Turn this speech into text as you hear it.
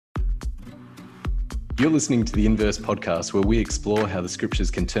You're listening to the Inverse podcast, where we explore how the scriptures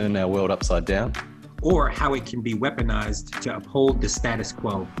can turn our world upside down, or how it can be weaponized to uphold the status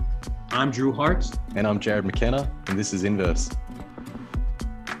quo. I'm Drew Hart. And I'm Jared McKenna, and this is Inverse.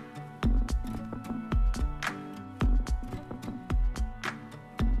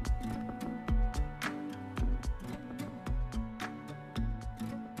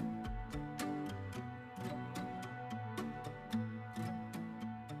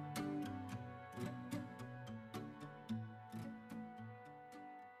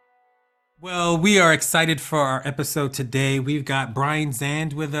 Well, we are excited for our episode today. We've got Brian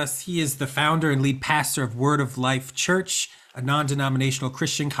Zand with us. He is the founder and lead pastor of Word of Life Church, a non-denominational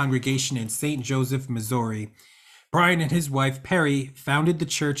Christian congregation in St. Joseph, Missouri. Brian and his wife, Perry, founded the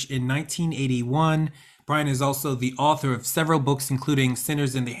church in 1981. Brian is also the author of several books, including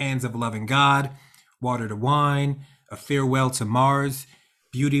Sinners in the Hands of a Loving God, Water to Wine, A Farewell to Mars,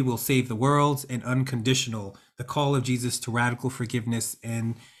 Beauty Will Save the World, and Unconditional, The Call of Jesus to Radical Forgiveness,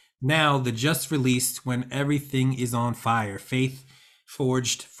 and now the just released When Everything is on Fire, Faith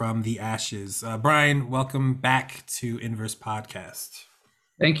Forged from the Ashes. Brian, welcome back to Inverse Podcast.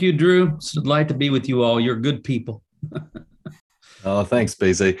 Thank you, Drew. It's a delight to be with you all. You're good people. Oh, thanks,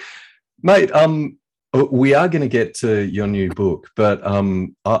 BZ. Mate, we are going to get to your new book, but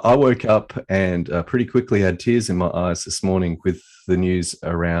I woke up and pretty quickly had tears in my eyes this morning with the news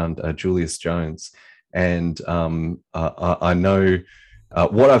around Julius Jones. And I know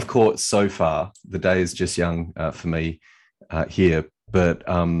what I've caught so far. The day is just young for me here, but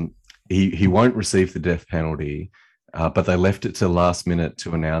he won't receive the death penalty, but they left it to the last minute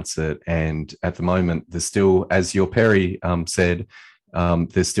to announce it. And at the moment, there's still, as your Perry said,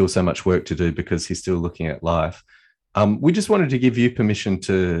 there's still so much work to do because he's still looking at life. We just wanted to give you permission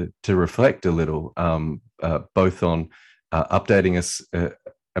to reflect a little, both on updating us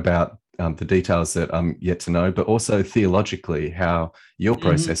about the details that I'm yet to know, but also theologically how you're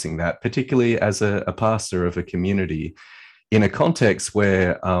processing that, particularly as a pastor of a community in a context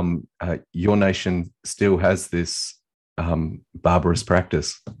where your nation still has this barbarous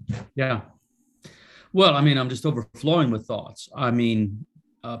practice. Yeah. Well, I mean, I'm just overflowing with thoughts. I mean,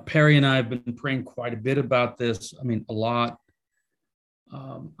 Perry and I have been praying quite a bit about this. I mean, a lot.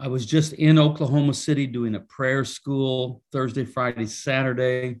 I was just in Oklahoma City doing a prayer school Thursday, Friday,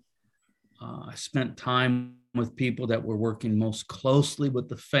 Saturday. I spent time with people that were working most closely with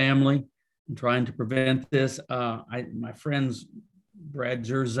the family and trying to prevent this. My friends, Brad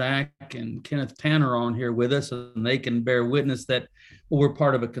Zerzak and Kenneth Tanner, are on here with us, and they can bear witness that we're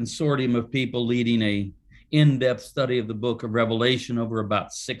part of a consortium of people leading a in-depth study of the book of Revelation over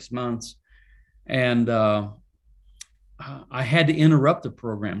about 6 months. And I had to interrupt the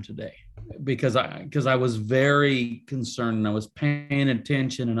program today because I was very concerned and I was paying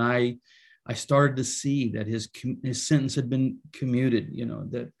attention, and I started to see that his sentence had been commuted, you know,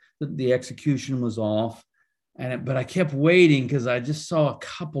 that the execution was off. But I kept waiting because I just saw a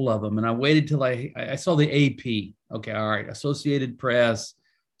couple of them, and I waited till I saw the AP. Okay, all right, Associated Press.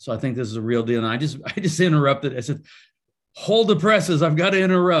 So I think this is a real deal. And I just interrupted. I said, hold the presses. I've got to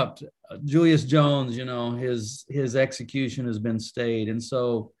interrupt. Julius Jones, you know, his execution has been stayed. And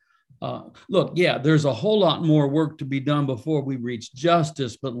so, look, yeah, there's a whole lot more work to be done before we reach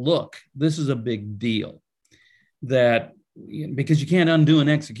justice. But look, this is a big deal because you can't undo an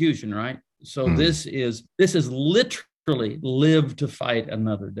execution, right? So this is literally live to fight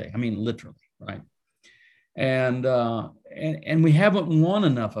another day. I mean, literally, right? And we haven't won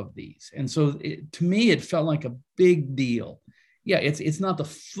enough of these. And so to me, it felt like a big deal. Yeah, it's not the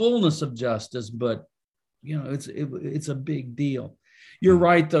fullness of justice, but you know, it's a big deal. You're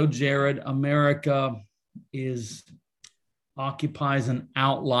right, though, Jared. America occupies an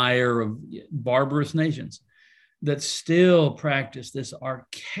outlier of barbarous nations that still practice this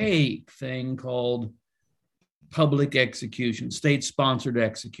archaic thing called public execution, state-sponsored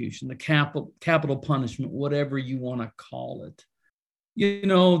execution, the capital punishment, whatever you want to call it. You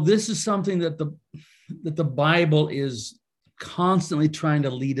know, this is something that the Bible is constantly trying to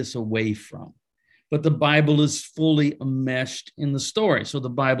lead us away from. But the Bible is fully enmeshed in the story. So the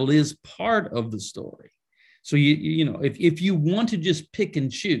Bible is part of the story. So, you know, if you want to just pick and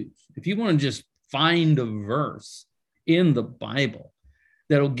choose, if you want to just find a verse in the Bible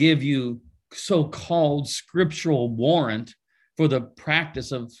that'll give you so-called scriptural warrant for the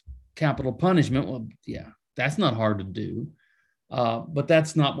practice of capital punishment, well, yeah, that's not hard to do. But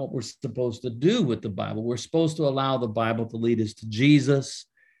that's not what we're supposed to do with the Bible. We're supposed to allow the Bible to lead us to Jesus.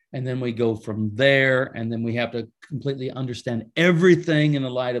 And then we go from there, and then we have to completely understand everything in the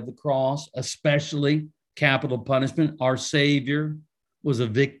light of the cross, especially capital punishment, our Savior, was a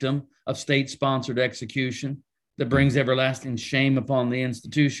victim of state-sponsored execution that brings everlasting shame upon the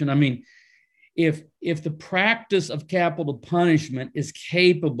institution. I mean, if the practice of capital punishment is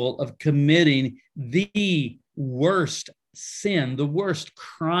capable of committing the worst sin, the worst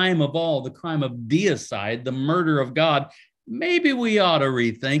crime of all, the crime of deicide, the murder of God, maybe we ought to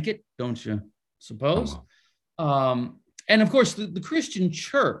rethink it, don't you suppose? And of course, the Christian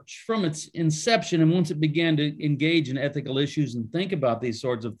church, from its inception and once it began to engage in ethical issues and think about these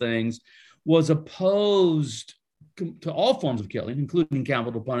sorts of things, was opposed to all forms of killing, including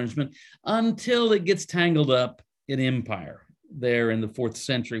capital punishment, until it gets tangled up in empire there in the 4th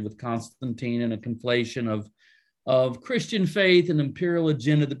century with Constantine and a conflation of Christian faith and imperial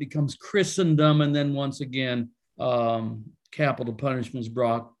agenda that becomes Christendom. And then once again, capital punishment is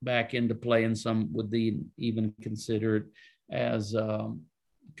brought back into play, and some would even consider it as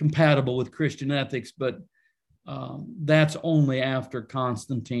compatible with Christian ethics. But that's only after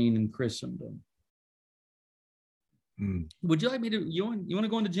Constantine and Christendom. Would you like me to, you want to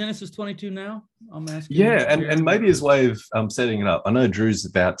go into Genesis 22 now? I'm asking. Yeah, and maybe as a way of setting it up, I know Drew's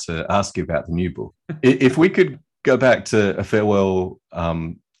about to ask you about the new book. If we could go back to A Farewell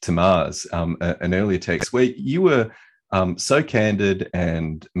to Mars, an earlier text where you were so candid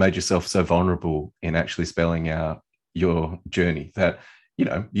and made yourself so vulnerable in actually spelling out your journey that, you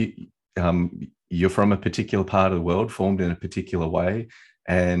know, you're from a particular part of the world, formed in a particular way.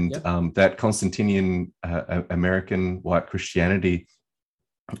 And that Constantinian American white Christianity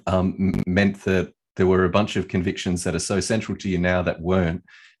meant that there were a bunch of convictions that are so central to you now that weren't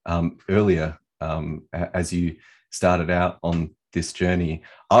earlier as you started out on this journey.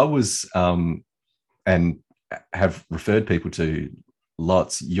 I was, and have referred people to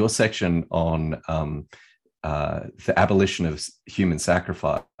lots, your section on the abolition of human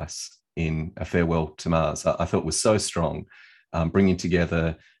sacrifice in A Farewell to Mars, I thought was so strong. Bringing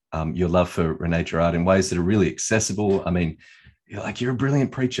together your love for Rene Girard in ways that are really accessible. I mean, you're a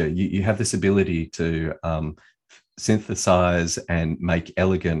brilliant preacher. You have this ability to synthesize and make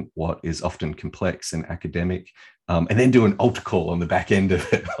elegant what is often complex and academic, and then do an altar call on the back end of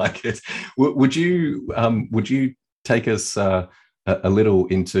it. Would you take us a little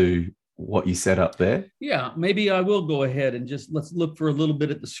into what you set up there? Yeah, maybe I will go ahead and just let's look for a little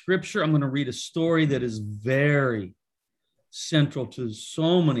bit at the scripture. I'm going to read a story that is very central to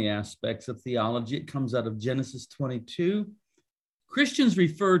so many aspects of theology. It comes out of Genesis 22. Christians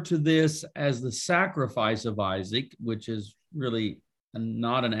refer to this as the sacrifice of Isaac, which is really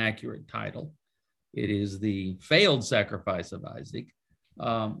not an accurate title. It is the failed sacrifice of Isaac.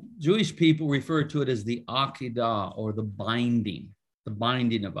 Jewish people refer to it as the Akedah, or the binding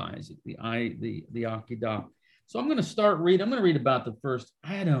of Isaac, the Akedah. So I'm going to start reading. I'm going to read about the first,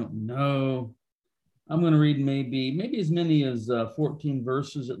 I don't know, I'm going to read maybe as many as 14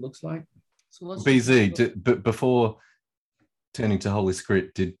 verses, it looks like. So let's BZ, but before turning to Holy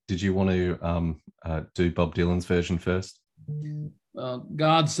Script, did you want to do Bob Dylan's version first?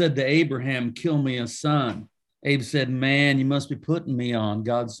 God said to Abraham, kill me a son. Abe said, man, you must be putting me on.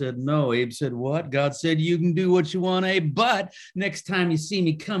 God said, no. Abe said, what? God said, you can do what you want, Abe, but next time you see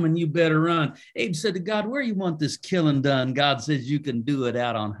me coming, you better run. Abe said to God, where you want this killing done? God says, you can do it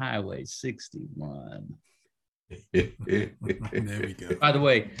out on Highway 61. There we go. By the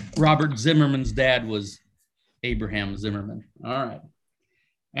way, Robert Zimmerman's dad was Abraham Zimmerman. All right.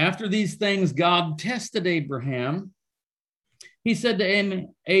 After these things, God tested Abraham. He said to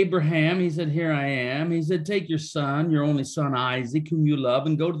Abraham, he said, here I am. He said, take your son, your only son, Isaac, whom you love,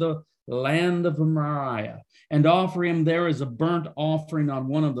 and go to the land of Moriah and offer him there as a burnt offering on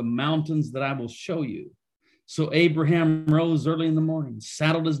one of the mountains that I will show you. So Abraham rose early in the morning,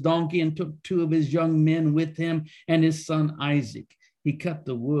 saddled his donkey, and took 2 of his young men with him and his son Isaac. He cut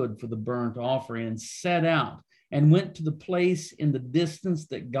the wood for the burnt offering and set out and went to the place in the distance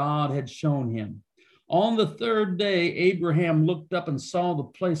that God had shown him. On the 3rd day, Abraham looked up and saw the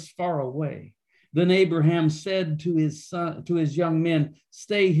place far away. Then Abraham said to his young men,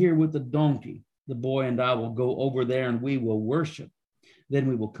 stay here with the donkey. The boy and I will go over there and we will worship. Then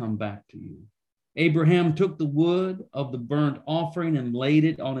we will come back to you. Abraham took the wood of the burnt offering and laid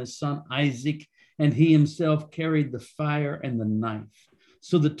it on his son Isaac, and he himself carried the fire and the knife.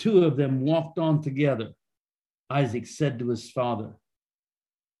 So the 2 of them walked on together. Isaac said to his father,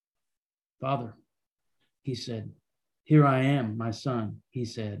 Father, he said. Here I am, my son, he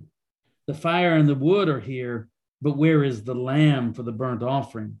said. The fire and the wood are here, but where is the lamb for the burnt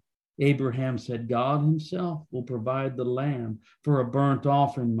offering? Abraham said, God himself will provide the lamb for a burnt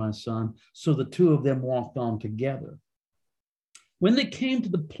offering, my son. So the 2 of them walked on together. When they came to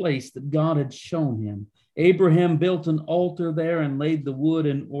the place that God had shown him, Abraham built an altar there and laid the wood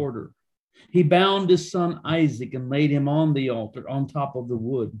in order. He bound his son Isaac and laid him on the altar on top of the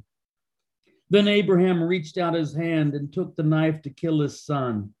wood. Then Abraham reached out his hand and took the knife to kill his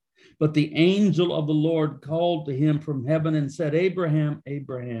son. But the angel of the Lord called to him from heaven and said, Abraham,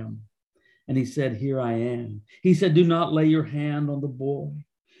 Abraham. And he said, Here I am. He said, Do not lay your hand on the boy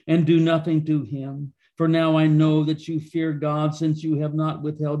and do nothing to him. For now I know that you fear God, since you have not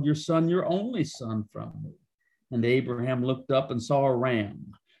withheld your son, your only son, from me. And Abraham looked up and saw a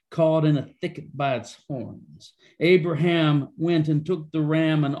ram caught in a thicket by its horns. Abraham went and took the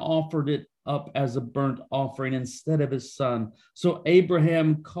ram and offered it up as a burnt offering instead of his son. So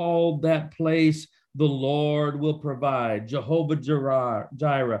Abraham called that place, The Lord Will Provide, Jehovah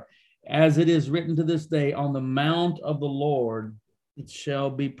Jireh. As it is written to this day, on the mount of the Lord it shall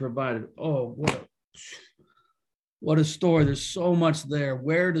be provided. Oh, what a story. There's so much there.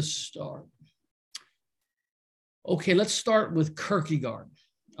 Where to start? Okay, let's start with Kierkegaard.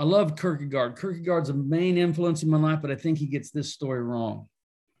 I love Kierkegaard. Kierkegaard's a main influence in my life, but I think he gets this story wrong.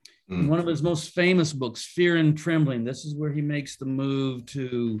 In one of his most famous books, Fear and Trembling, this is where he makes the move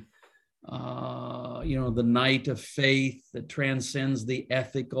to, the night of faith that transcends the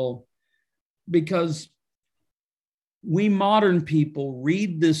ethical. Because we modern people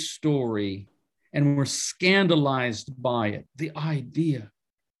read this story and we're scandalized by it. The idea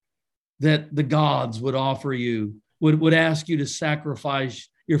that the gods would offer you, would ask you to sacrifice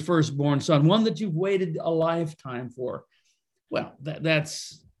your firstborn son, one that you've waited a lifetime for. Well,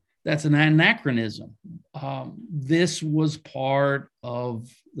 that's an anachronism. This was part of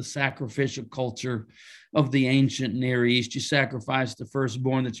the sacrificial culture of the ancient Near East. You sacrificed the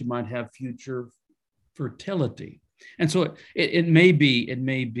firstborn that you might have future fertility. And so it may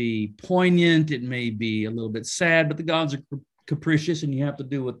be poignant, it may be a little bit sad, but the gods are capricious and you have to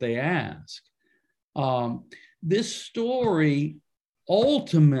do what they ask. This story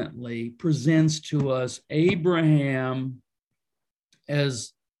ultimately presents to us Abraham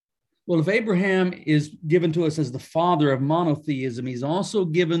as, well, if Abraham is given to us as the father of monotheism, he's also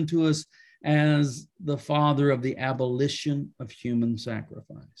given to us as the father of the abolition of human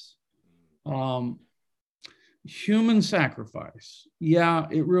sacrifice. Human sacrifice, yeah,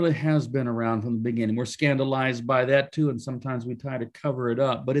 it really has been around from the beginning. We're scandalized by that too, and sometimes we try to cover it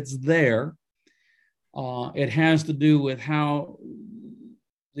up, but it's there. It has to do with how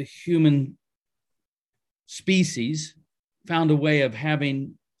the human species found a way of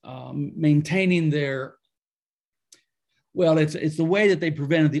having, maintaining their, well, it's the way that they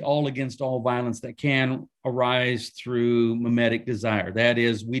prevented the all against all violence that can arise through mimetic desire. That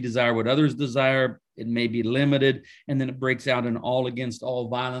is, we desire what others desire. It may be limited, and then it breaks out in all against all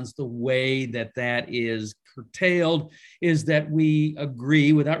violence. The way that is curtailed is that we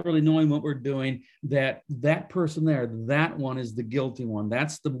agree, without really knowing what we're doing, that person there, that one is the guilty one.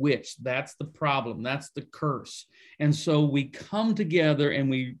 That's the witch. That's the problem. That's the curse. And so we come together and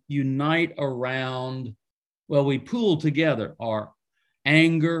we unite around, well, we pool together our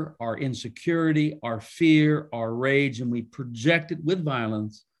anger, our insecurity, our fear, our rage, and we project it with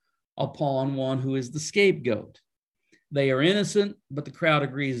violence upon one who is the scapegoat. They are innocent, but the crowd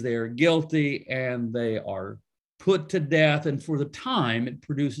agrees they are guilty and they are put to death. And for the time, it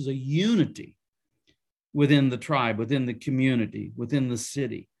produces a unity within the tribe, within the community, within the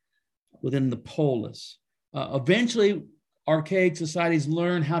city, within the polis. Eventually, archaic societies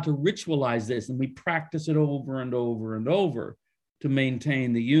learn how to ritualize this, and we practice it over and over and over to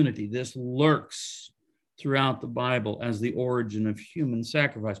maintain the unity. This lurks throughout the Bible as the origin of human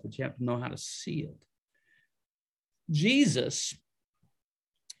sacrifice, but you have to know how to see it. Jesus,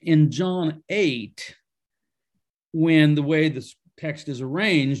 in John 8, when the way this text is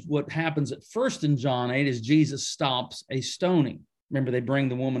arranged, what happens at first in John 8 is Jesus stops a stoning. Remember, they bring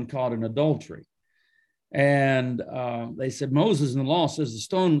the woman caught in adultery. And they said, Moses in the law says to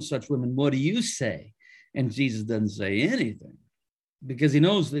stone such women. What do you say? And Jesus doesn't say anything, because he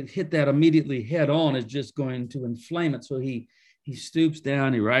knows that hit that immediately head on is just going to inflame it. So he stoops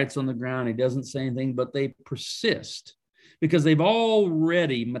down, he writes on the ground, he doesn't say anything, but they persist because they've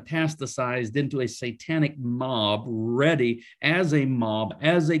already metastasized into a satanic mob, ready as a mob,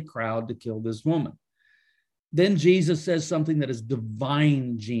 as a crowd to kill this woman. Then Jesus says something that is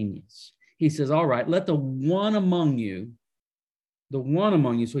divine genius. He says, all right, let the one among you,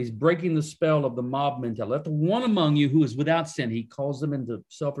 so he's breaking the spell of the mob mentality. Let the one among you who is without sin, he calls them into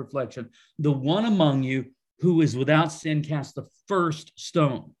self-reflection, the one among you who is without sin cast the first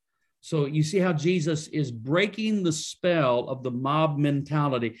stone. So you see how Jesus is breaking the spell of the mob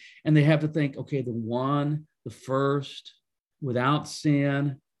mentality, and they have to think, okay, the first, without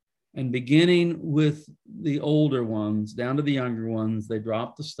sin, And beginning with the older ones down to the younger ones, they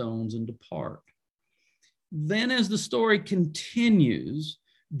drop the stones and depart. Then as the story continues,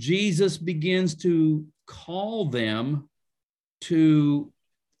 Jesus begins to call them to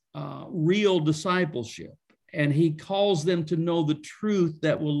real discipleship. And he calls them to know the truth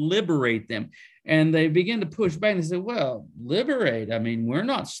that will liberate them. And they begin to push back and say, well, liberate. I mean, we're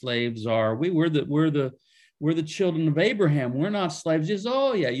not slaves, are we? We're the children of Abraham. We're not slaves. Just,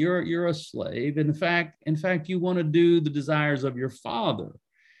 oh yeah, you're a slave. In fact, you want to do the desires of your father.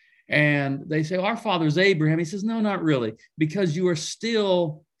 And they say, our father's Abraham. He says, no, not really, because you are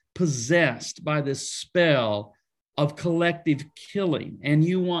still possessed by this spell of collective killing, and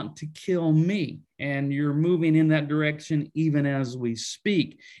you want to kill me, and you're moving in that direction even as we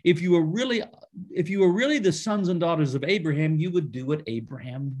speak. If you were really the sons and daughters of Abraham, you would do what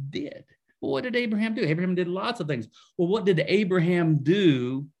Abraham did. Well, what did Abraham do? Abraham did lots of things. Well, what did Abraham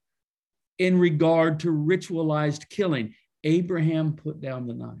do in regard to ritualized killing? Abraham put down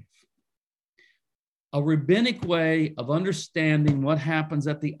the knife. A rabbinic way of understanding what happens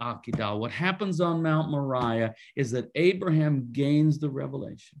at the Akedah, what happens on Mount Moriah, is that Abraham gains the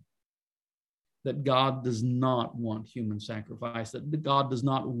revelation that God does not want human sacrifice, that God does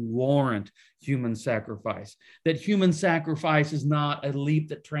not warrant human sacrifice, that human sacrifice is not a leap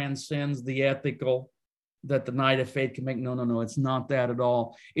that transcends the ethical that the Knight of Faith can make. No, it's not that at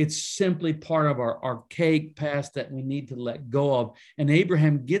all. It's simply part of our archaic past that we need to let go of. And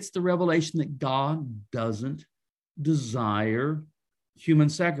Abraham gets the revelation that God doesn't desire human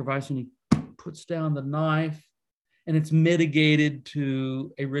sacrifice, and he puts down the knife, and it's mitigated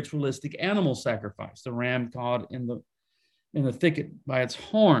to a ritualistic animal sacrifice, the ram caught in the thicket by its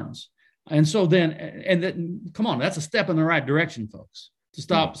horns. And so then, come on, that's a step in the right direction, folks, to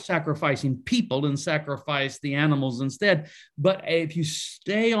stop sacrificing people and sacrifice the animals instead. But if you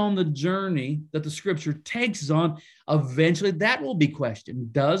stay on the journey that the scripture takes us on, eventually that will be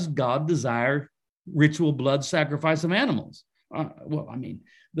questioned. Does God desire ritual blood sacrifice of animals? Well, I mean,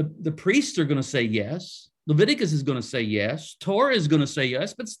 the priests are going to say yes. Leviticus is going to say yes. Torah is going to say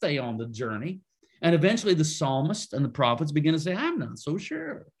yes, but stay on the journey. And eventually the psalmist and the prophets begin to say, I'm not so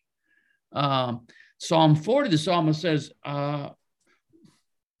sure. Psalm 40, the psalmist says,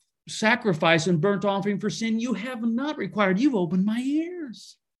 sacrifice and burnt offering for sin you have not required. You've opened my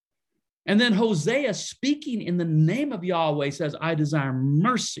ears. And then Hosea, speaking in the name of Yahweh, says, I desire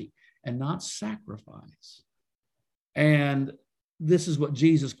mercy and not sacrifice. And this is what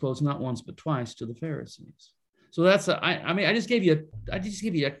Jesus quotes not once but twice to the Pharisees. So that's I just gave you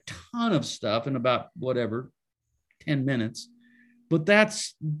a ton of stuff in about 10 minutes. But that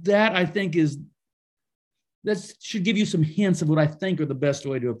I think that should give you some hints of what I think are the best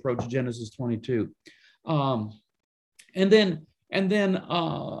way to approach Genesis 22. And then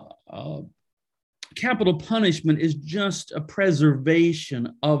capital punishment is just a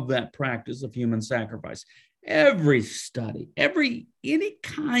preservation of that practice of human sacrifice. Every study, any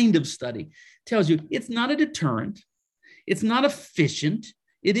kind of study tells you it's not a deterrent. It's not efficient.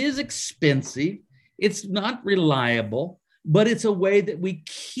 It is expensive. It's not reliable, but it's a way that we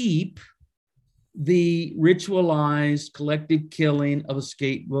keep the ritualized collective killing of a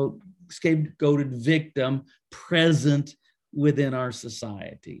scapegoated victim present within our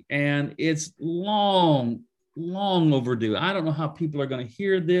society. And it's long overdue. I don't know how people are going to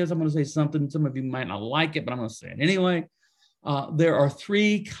hear this. I'm going to say something. Some of you might not like it, but I'm going to say it anyway. There are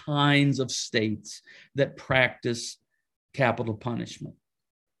three kinds of states that practice capital punishment: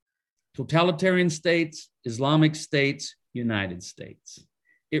 totalitarian states, Islamic states, United States.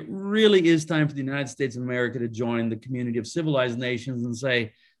 It really is time for the United States of America to join the community of civilized nations and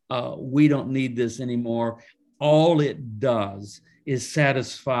say, we don't need this anymore. All it does is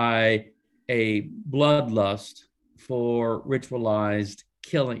satisfy a bloodlust for ritualized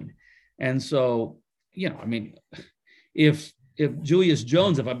killing. And so, if Julius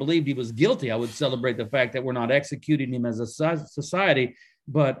Jones, if I believed he was guilty, I would celebrate the fact that we're not executing him as a society.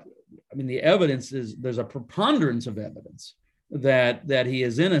 But I mean, the evidence is, there's a preponderance of evidence that he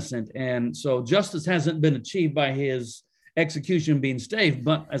is innocent. And so justice hasn't been achieved by his execution being staged.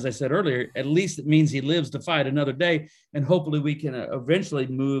 But as I said earlier, at least it means he lives to fight another day. And hopefully we can eventually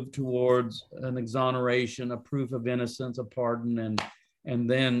move towards an exoneration, a proof of innocence, a pardon, and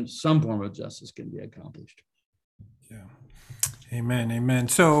then some form of justice can be accomplished. Yeah. Amen.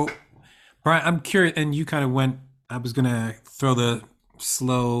 So, Brian, I'm curious, and you kind of I was going to throw the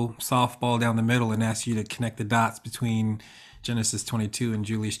slow softball down the middle and ask you to connect the dots between Genesis 22 and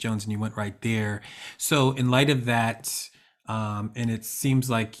Julius Jones, and you went right there. So in light of that, and it seems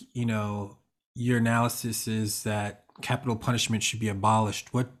like, your analysis is that capital punishment should be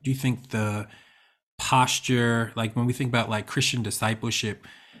abolished, what do you think the posture, like when we think about like Christian discipleship,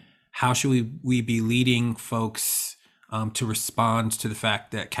 how should we be leading folks to respond to the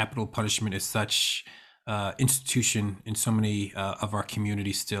fact that capital punishment is such institution in so many of our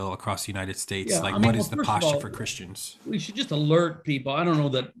communities still across the United States? Yeah, like, I mean, what is well, the first of posture all, for Christians? We should just alert people. I don't know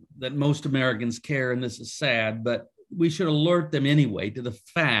that most Americans care, and this is sad, but we should alert them anyway to the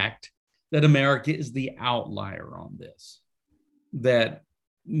fact that America is the outlier on this, that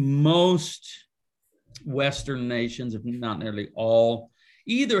most Western nations, if not nearly all,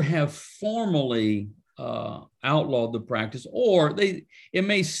 either have formally outlawed the practice, or it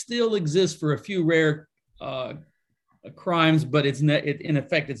may still exist for a few rare crimes, but in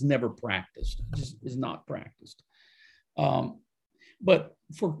effect, it's never practiced. It just is not practiced. But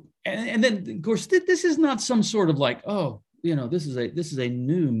and then of course this is not some sort of like, oh, this is a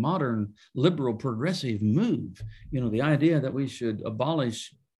new modern liberal progressive move. The idea that we should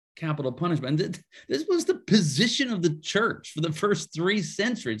abolish capital punishment. This was the position of the church for the first 3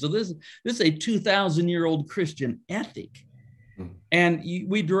 centuries. So this is a 2,000-year-old Christian ethic, and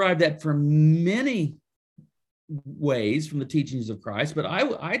we derive that from many ways from the teachings of Christ. But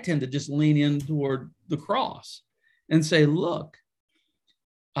I tend to just lean in toward the cross and say, look,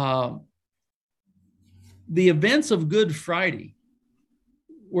 the events of Good Friday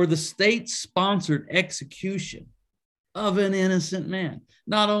were the state-sponsored execution of an innocent man.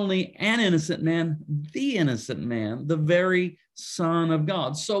 Not only an innocent man, the innocent man, the very Son of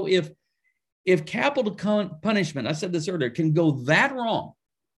God. So if capital punishment, I said this earlier, can go that wrong,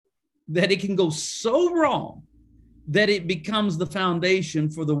 that it can go so wrong that it becomes the foundation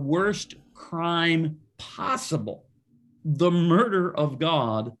for the worst crime possible, the murder of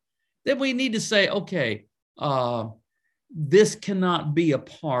God, then we need to say, okay, this cannot be a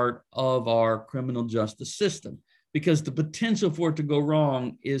part of our criminal justice system, because the potential for it to go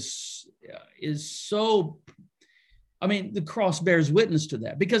wrong is so, the cross bears witness to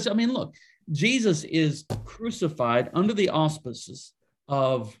that. Because, look, Jesus is crucified under the auspices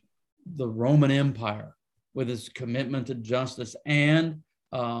of the Roman Empire with its commitment to justice, and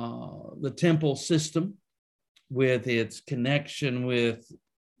the temple system with its connection with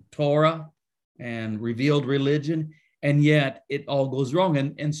Torah and revealed religion. And yet it all goes wrong.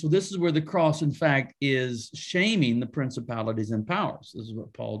 And so this is where the cross, in fact, is shaming the principalities and powers. This is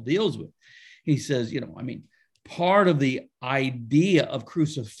what Paul deals with. He says, part of the idea of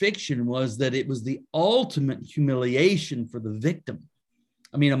crucifixion was that it was the ultimate humiliation for the victim.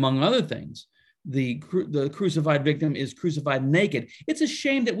 Among other things, the crucified victim is crucified naked. It's a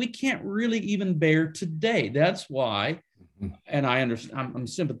shame that we can't really even bear today. That's why, and I understand, I'm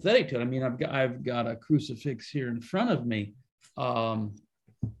sympathetic to it. I've got a crucifix here in front of me.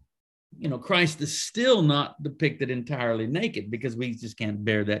 Christ is still not depicted entirely naked because we just can't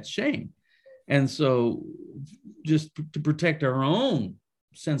bear that shame. And so just to protect our own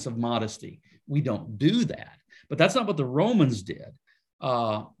sense of modesty, we don't do that. But that's not what the Romans did.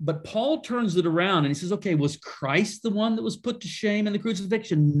 But Paul turns it around and he says, okay, was Christ the one that was put to shame in the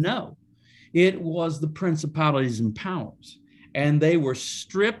crucifixion? No. It was the principalities and powers, and they were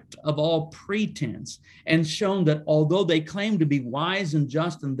stripped of all pretense and shown that although they claim to be wise and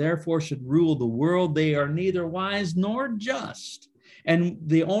just and therefore should rule the world, they are neither wise nor just. And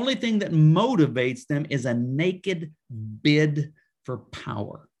the only thing that motivates them is a naked bid for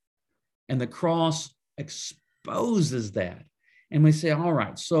power. And the cross exposes that. And we say, all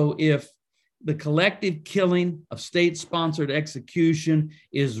right, so if the collective killing of state-sponsored execution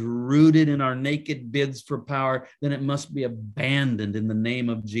is rooted in our naked bids for power, then it must be abandoned in the name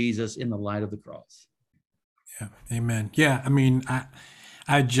of Jesus in the light of the cross. Yeah, amen. Yeah,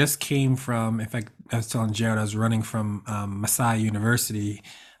 I just came from, in fact, I was telling Jared, I was running from Messiah University.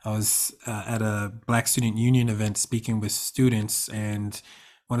 I was at a Black Student Union event speaking with students, and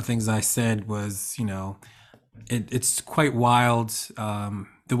one of the things I said was, it's quite wild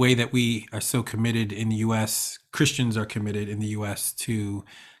the way that we are so committed in the U.S., Christians are committed in the U.S. to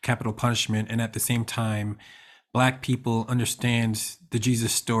capital punishment. And at the same time, Black people understand the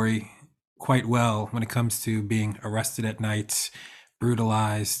Jesus story quite well when it comes to being arrested at night,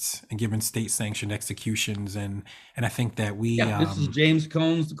 brutalized, and given state-sanctioned executions. And I think that this is James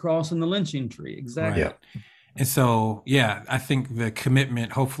Cone's The Cross and the Lynching Tree. Exactly. Right. And so, I think the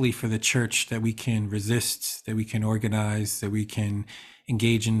commitment, hopefully, for the church, that we can resist, that we can organize, that we can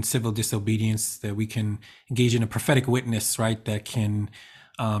engage in civil disobedience, that we can engage in a prophetic witness, right, that can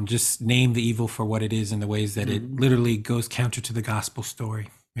just name the evil for what it is in the ways that it literally goes counter to the gospel story.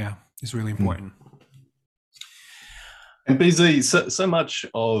 Yeah, it's really important. And BZ, so much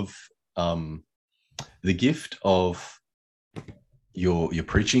of the gift of your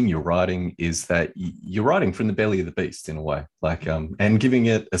preaching, your writing, is that you're writing from the belly of the beast in a way, like and giving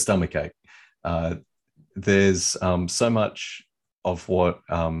it a stomach ache. There's so much of what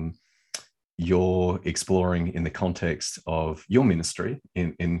you're exploring in the context of your ministry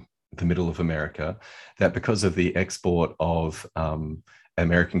in the middle of America, that because of the export of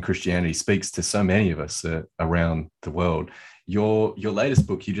American Christianity speaks to so many of us around the world. Your latest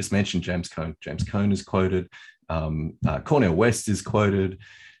book, you just mentioned James Cone. James Cone is quoted. Cornel West is quoted.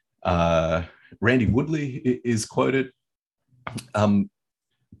 Randy Woodley is quoted.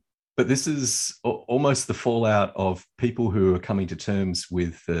 But this is almost the fallout of people who are coming to terms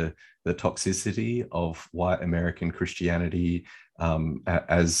with the toxicity of white American Christianity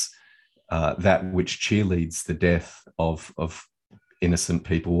as that which cheerleads the death of innocent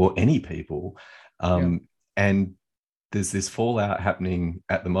people or any people. And there's this fallout happening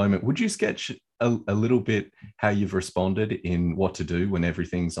at the moment. Would you sketch a little bit how you've responded in What to Do When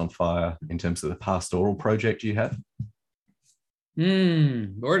Everything's on Fire in terms of the pastoral project you have?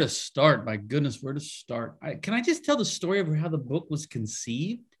 Where to start? My goodness, where to start? Can I just tell the story of how the book was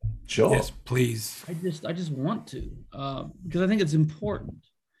conceived? Sure. Yes, please. I just want to, because I think it's important.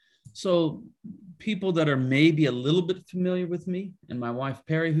 So people that are maybe a little bit familiar with me, and my wife,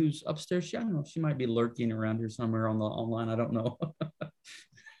 Perry, who's upstairs, I don't know, she might be lurking around here somewhere online. I don't know.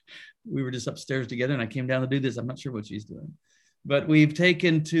 We were just upstairs together and I came down to do this. I'm not sure what she's doing, but we've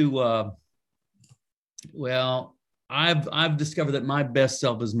taken to, I've discovered that my best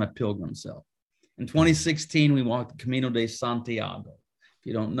self is my pilgrim self. In 2016, we walked the Camino de Santiago. If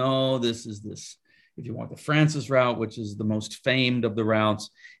you don't know, if you walk the Francis route, which is the most famed of the routes,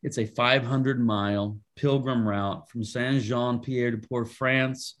 it's a 500-mile pilgrim route from Saint-Jean-Pied-de-Port,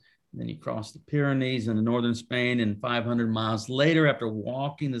 France. And then you cross the Pyrenees into northern Spain, and 500 miles later, after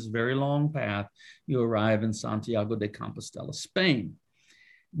walking this very long path, you arrive in Santiago de Compostela, Spain.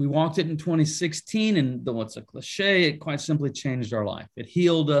 We walked it in 2016, and though it's a cliche, it quite simply changed our life. It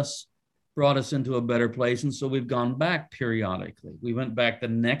healed us, brought us into a better place, and so we've gone back periodically. We went back the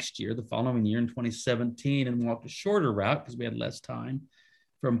next year, the following year in 2017, and walked a shorter route because we had less time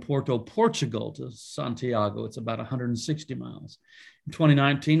from Porto, Portugal to Santiago. It's about 160 miles. In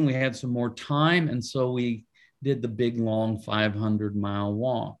 2019, we had some more time, and so we did the big, long 500-mile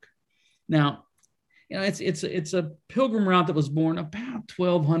walk. Now, it's a pilgrim route that was born about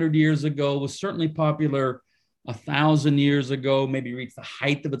 1,200 years ago, was certainly popular 1,000 years ago, maybe reached the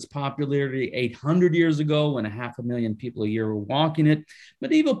height of its popularity 800 years ago when 500,000 people a year were walking it.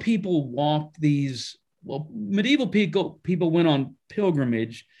 Medieval people walked these. Well, medieval people went on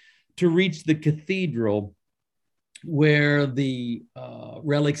pilgrimage to reach the cathedral where the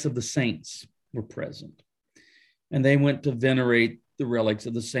relics of the saints were present. And they went to venerate the relics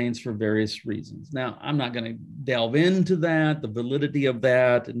of the saints for various reasons. Now, I'm not going to delve into that, the validity of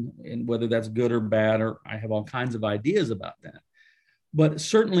that, and whether that's good or bad, or I have all kinds of ideas about that. But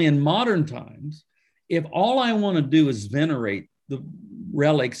certainly in modern times, if all I want to do is venerate the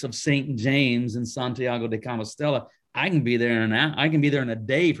relics of St. James in Santiago de Compostela, I can be there in a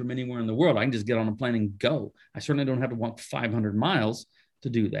day from anywhere in the world. I can just get on a plane and go. I certainly don't have to walk 500 miles to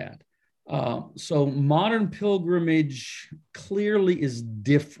do that. So modern pilgrimage clearly is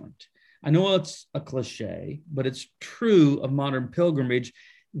different. I know it's a cliche, but it's true of modern pilgrimage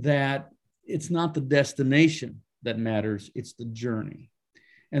that it's not the destination that matters, it's the journey.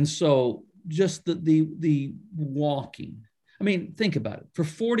 And so just the walking. I mean, think about it. For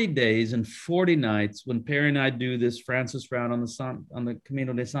 40 days and 40 nights, when Perry and I do this Francis route on the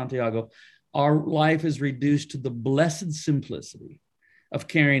Camino de Santiago, our life is reduced to the blessed simplicity of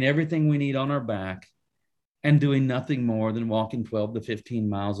carrying everything we need on our back and doing nothing more than walking 12 to 15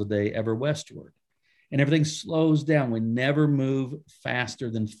 miles a day ever westward. And everything slows down. We never move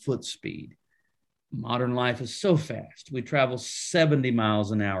faster than foot speed. Modern life is so fast. We travel 70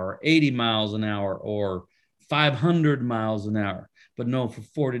 miles an hour, 80 miles an hour, or 500 miles an hour. But no, for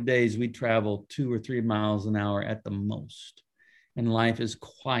 40 days, we travel 2 or 3 miles an hour at the most. And life is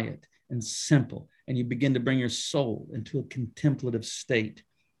quiet and simple. And you begin to bring your soul into a contemplative state.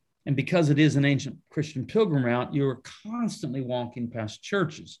 And because it is an ancient Christian pilgrim route, you're constantly walking past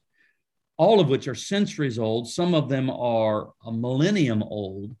churches, all of which are centuries old. Some of them are a millennium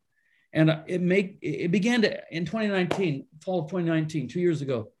old. And it began to, in 2019, fall of 2019, 2 years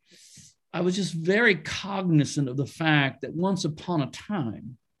ago, I was just very cognizant of the fact that once upon a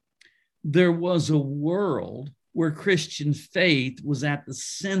time, there was a world where Christian faith was at the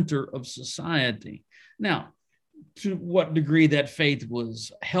center of society. Now, to what degree that faith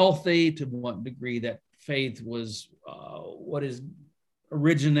was healthy, to what degree that faith was what is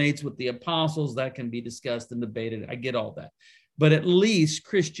originates with the apostles, that can be discussed and debated. I get all that. But at least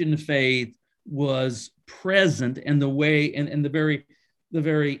Christian faith was present in the way and the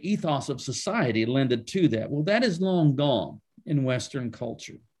very ethos of society lended to that. Well, that is long gone in Western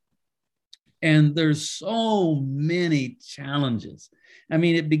culture. And there's so many challenges. I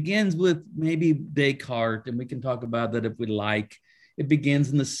mean, it begins with maybe Descartes, and we can talk about that if we like. It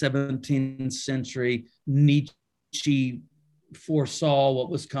begins in the 17th century. Nietzsche foresaw what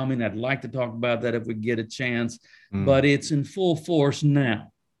was coming. I'd like to talk about that if we get a chance, but it's in full force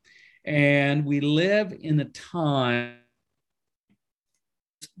now. And we live in a time,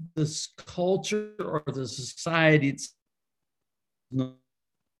 this culture or the society, it's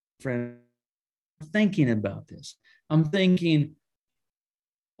thinking about this. I'm thinking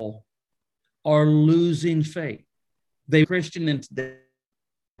people are losing faith. They're Christian and today,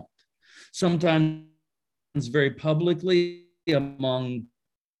 sometimes very publicly among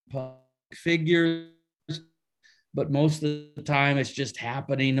public figures, but most of the time it's just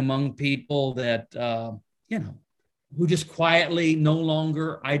happening among people that, who just quietly no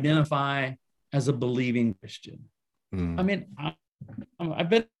longer identify as a believing Christian. I mean, I've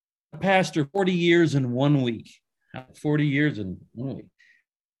been a pastor 40 years in 1 week, 40 years in 1 week.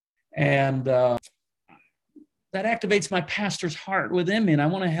 And that activates my pastor's heart within me, and I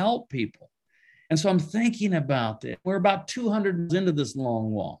want to help people. And so I'm thinking about it. We're about 200 into this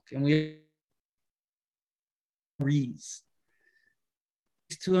long walk, and we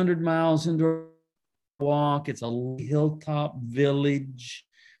 200 miles into our walk. It's a hilltop village.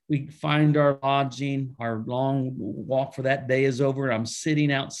 We find our lodging. Our long walk for that day is over. I'm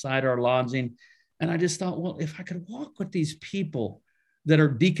sitting outside our lodging, and I just thought, well, if I could walk with these people that are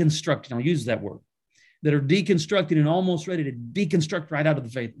deconstructing, I'll use that word, that are deconstructing and almost ready to deconstruct right out of the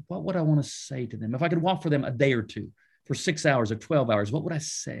faith, what would I want to say to them? If I could walk for them a day or two, for 6 hours or 12 hours, what would I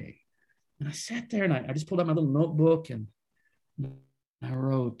say? And I sat there and I just pulled out my little notebook and I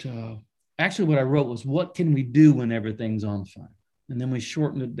wrote, actually what I wrote was, what can we do when everything's on fire? And then we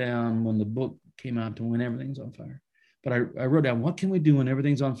shortened it down when the book came out to when everything's on fire. But I wrote down, what can we do when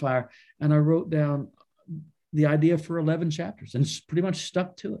everything's on fire? And I wrote down the idea for 11 chapters and pretty much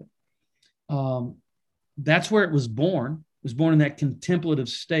stuck to it. That's where it was born. It was born in that contemplative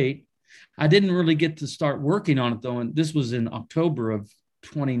state. I didn't really get to start working on it though. And this was in October of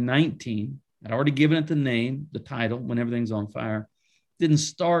 2019. I'd already given it the name, the title, When Everything's on Fire. Didn't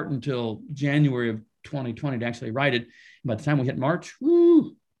start until January of 2020 to actually write it. By the time we hit March,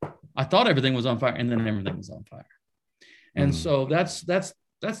 I thought everything was on fire, and then everything was on fire. And so that's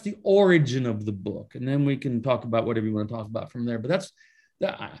the origin of the book. And then we can talk about whatever you want to talk about from there. But that's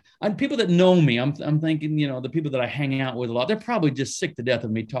people that know me, I'm thinking, the people that I hang out with a lot, they're probably just sick to death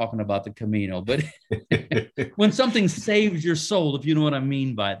of me talking about the Camino. But when something saves your soul, if you know what I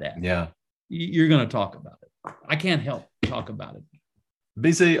mean by that, you're going to talk about it. I can't help talk about it.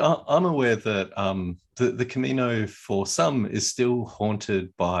 BZ, I'm aware that the Camino for some is still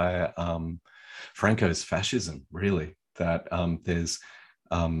haunted by Franco's fascism, really, that there's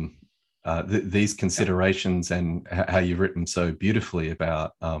these considerations and how you've written so beautifully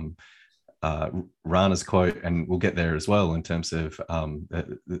about Rana's quote, and we'll get there as well in terms of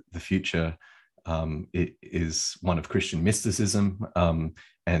the future it is one of Christian mysticism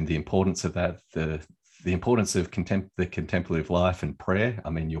and the importance of that, the importance of the contemplative life and prayer. I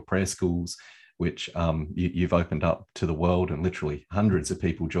mean, your prayer schools, which you've opened up to the world, and literally hundreds of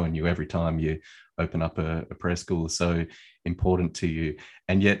people join you every time you open up a prayer school, is so important to you.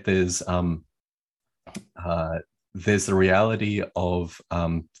 And yet there's the reality of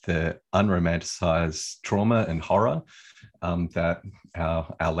the unromanticized trauma and horror that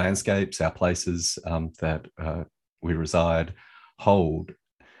our landscapes, our places that we reside hold.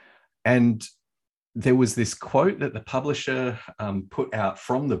 And there was this quote that the publisher put out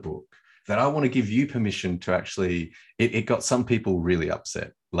from the book that I want to give you permission to actually, it got some people really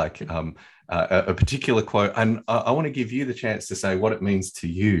upset, like a particular quote. And I want to give you the chance to say what it means to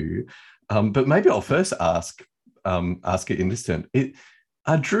you. But maybe I'll first ask it in this term.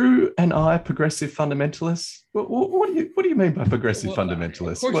 Are Drew and I progressive fundamentalists? What do you mean by progressive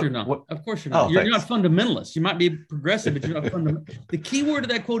fundamentalists? Of course you're not. Of course you're not. You're not fundamentalist. You might be progressive, but you're not fundamentalist. The key word of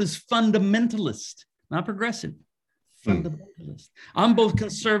that quote is fundamentalist, not progressive. Fundamentalist. I'm both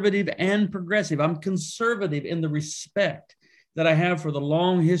conservative and progressive. I'm conservative in the respect that I have for the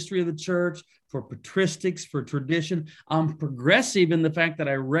long history of the church, for patristics, for tradition. I'm progressive in the fact that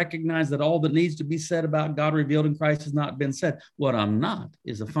I recognize that all that needs to be said about God revealed in Christ has not been said. What I'm not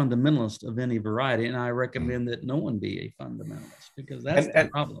is a fundamentalist of any variety, and I recommend that no one be a fundamentalist, because that's the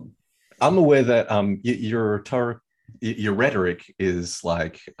problem. I'm aware that you're a your rhetoric is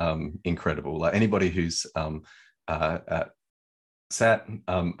like incredible. Like anybody who's sat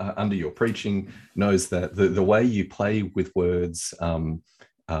under your preaching knows that the way you play with words,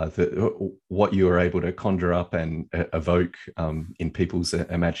 what you are able to conjure up and evoke in people's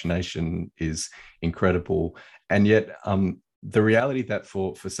imagination is incredible. And yet the reality that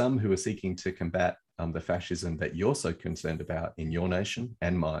for some who are seeking to combat the fascism that you're so concerned about in your nation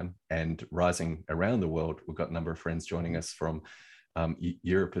and mine and rising around the world, we've got a number of friends joining us from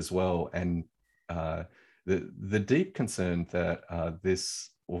Europe as well. And the deep concern that this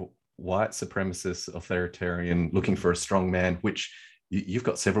white supremacist authoritarian looking for a strong man, which you've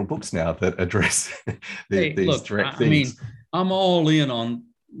got several books now that address these direct things. I mean, I'm all in on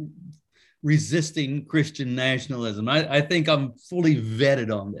resisting Christian nationalism. I think I'm fully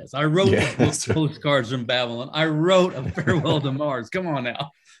vetted on this. I wrote a book, Postcards from Babylon. I wrote A Farewell to Mars. Come on now.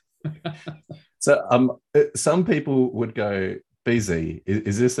 So some people would go, BZ,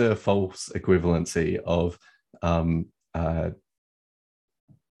 is this a false equivalency of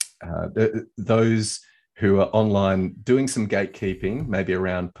those who are online doing some gatekeeping, maybe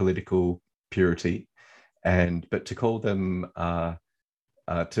around political purity, but to call them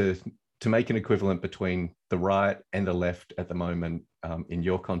to make an equivalent between the right and the left at the moment, in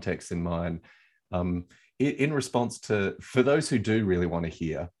your context and mine, in response to, for those who do really want to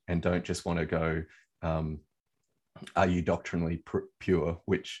hear and don't just want to go, are you doctrinally pure?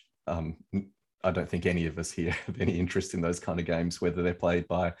 Which I don't think any of us here have any interest in those kind of games, whether they're played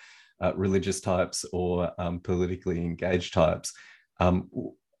by religious types or politically engaged types.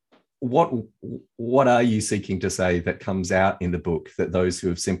 What are you seeking to say that comes out in the book that those who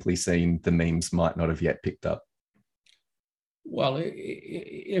have simply seen the memes might not have yet picked up? Well,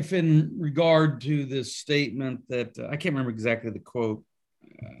 if in regard to this statement that I can't remember exactly the quote,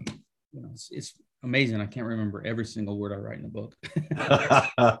 it's amazing. I can't remember every single word I write in the book,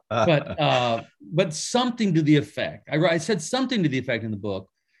 but something to the effect. I said something to the effect in the book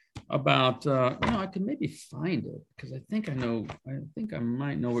about, I can maybe find it because I think I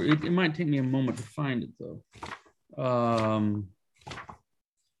might know where it might take me a moment to find it though.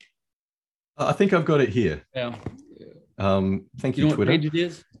 I think I've got it here. Yeah. Thank you, know Twitter. What page it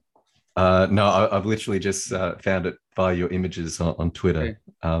is? No, I've literally just found it via your images on Twitter.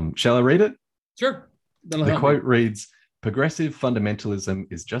 Okay. Shall I read it? Sure. The quote reads, "Progressive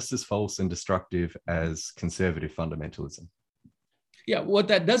fundamentalism is just as false and destructive as conservative fundamentalism." Yeah, what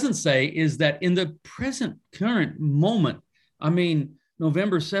that doesn't say is that in the current moment, I mean,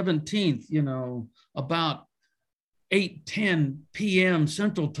 November 17th, about 8:10 p.m.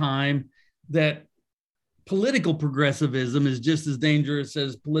 Central Time, that political progressivism is just as dangerous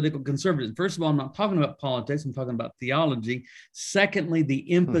as political conservatism. First of all, I'm not talking about politics, I'm talking about theology. Secondly,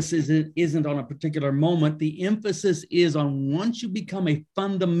 the emphasis isn't on a particular moment. The emphasis is on once you become a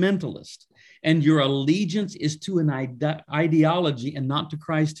fundamentalist and your allegiance is to an ideology and not to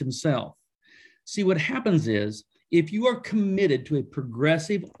Christ himself. See, what happens is, if you are committed to a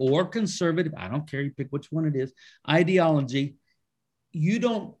progressive or conservative, I don't care, you pick which one it is, ideology, you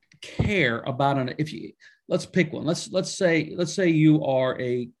don't care about let's pick one. Let's say you are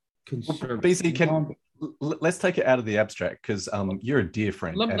a conservative. Basically, let's take it out of the abstract because you're a dear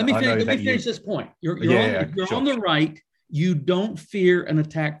friend. Let me finish this point. You're on the right. You don't fear an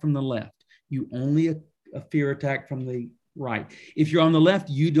attack from the left. You only fear attack from the right. If you're on the left,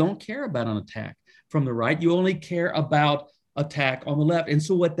 you don't care about an attack from the right. You only care about attack on the left. And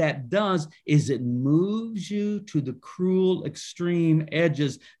so what that does is it moves you to the cruel extreme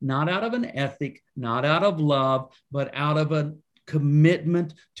edges, not out of an ethic, not out of love, but out of a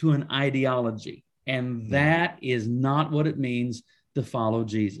commitment to an ideology. And that is not what it means to follow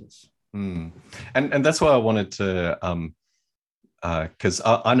Jesus. And that's why I wanted to, because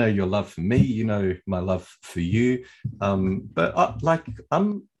I know your love for me, my love for you, but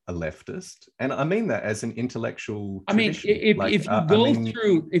I'm a leftist, and I mean that as an intellectual tradition.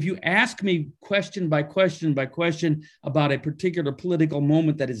 If you ask me question by question by question about a particular political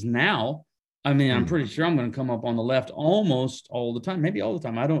moment that is now, I'm pretty sure I'm going to come up on the left almost all the time, maybe all the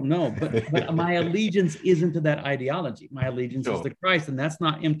time, I don't know, but my allegiance isn't to that ideology. My allegiance is to Christ, and that's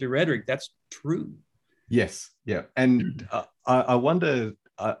not empty rhetoric, that's true. Yes, yeah. And I wonder,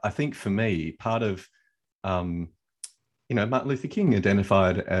 I think for me, part of Martin Luther King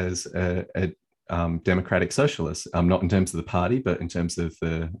identified as a democratic socialist, not in terms of the party, but in terms of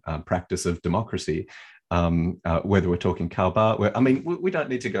the practice of democracy. Whether we're talking Karl Barth, we don't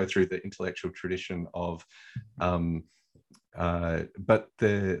need to go through the intellectual tradition of, but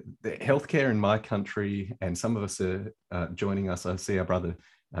the healthcare in my country, and some of us are joining us. I see our brother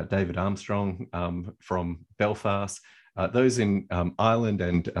David Armstrong from Belfast. Those in Ireland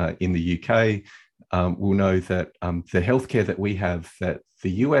and in the UK will know that the healthcare that we have, that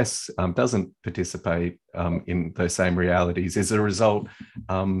the US doesn't participate in those same realities, is a result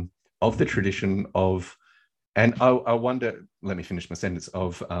of the tradition of, and I wonder, let me finish my sentence,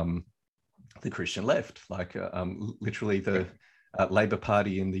 of the Christian left. Like literally the Labour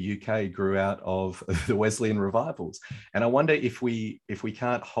Party in the UK grew out of the Wesleyan revivals. And I wonder if we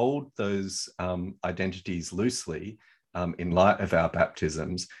can't hold those identities loosely in light of our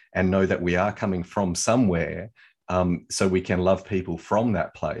baptisms, and know that we are coming from somewhere, so we can love people from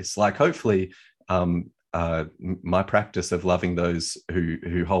that place. Like hopefully my practice of loving those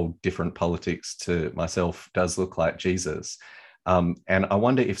who hold different politics to myself does look like Jesus. And I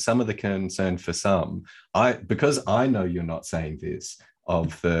wonder if some of the concern for some, because I know you're not saying this,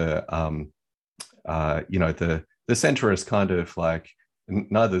 of the the centrist kind of like,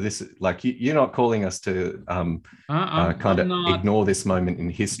 neither this, like you're not calling us to ignore this moment in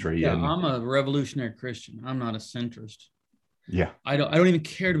history. Yeah, and I'm a revolutionary Christian. I'm not a centrist. Yeah, I don't even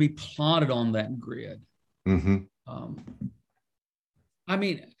care to be plotted on that grid. Mm-hmm. I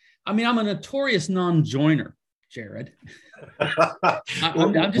mean, I'm a notorious non-joiner, Jared.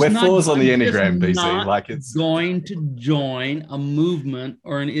 We're fours on the Enneagram, BC. Like it's going to join a movement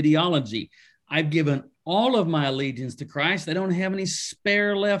or an ideology. I've given all of my allegiance to Christ. I don't have any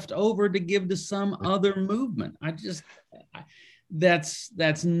spare left over to give to some other movement.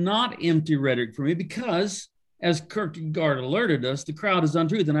 That's not empty rhetoric for me, because as Kierkegaard alerted us, the crowd is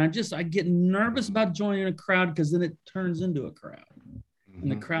untruth. And I get nervous about joining a crowd, because then it turns into a crowd.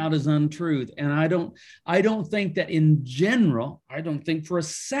 And the crowd is untruth. And I don't think that in general, I don't think for a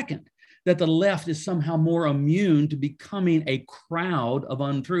second that the left is somehow more immune to becoming a crowd of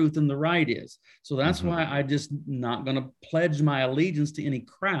untruth than the right is. So that's why I just not going to pledge my allegiance to any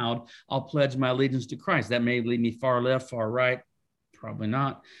crowd. I'll pledge my allegiance to Christ. That may lead me far left, far right. Probably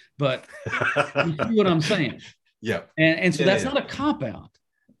not. But you see what I'm saying? Yeah. And so that's not a cop-out.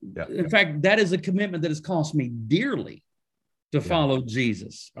 Yeah. In fact, that is a commitment that has cost me dearly to follow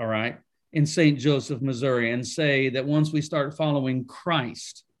Jesus, all right, in St. Joseph, Missouri, and say that once we start following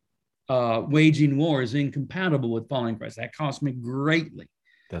Christ, waging war is incompatible with following Christ. That cost me greatly.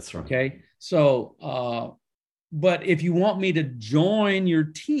 That's right. Okay. So, but if you want me to join your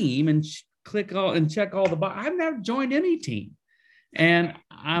team and click all and check all the boxes, I've never joined any team, and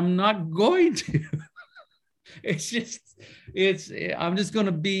I'm not going to. I'm just going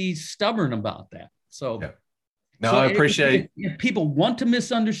to be stubborn about that. So. Yeah. No, I appreciate. If people want to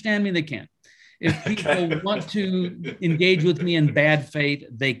misunderstand me, they can. If people want to engage with me in bad faith,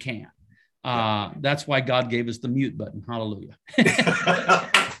 they can. That's why God gave us the mute button. Hallelujah.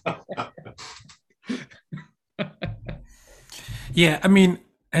 Yeah, I mean,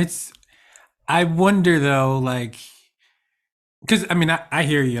 I wonder though, like, because I mean, I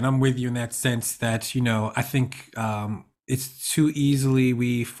hear you and I'm with you in that sense that, I think it's too easily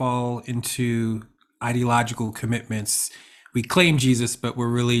we fall into ideological commitments. We claim Jesus, but we're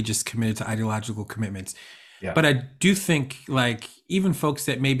really just committed to ideological commitments. Yeah. But I do think, like, even folks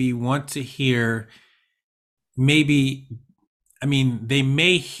that maybe want to hear, they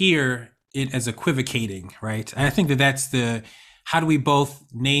may hear it as equivocating, right? And I think that's how do we both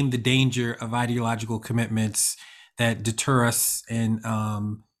name the danger of ideological commitments that deter us and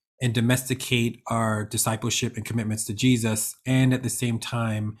domesticate our discipleship and commitments to Jesus, and at the same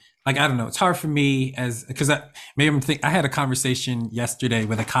time, like, I don't know, it's hard for me because I had a conversation yesterday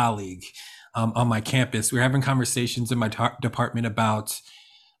with a colleague on my campus. We were having conversations in my department about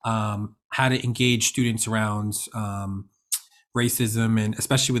how to engage students around racism, and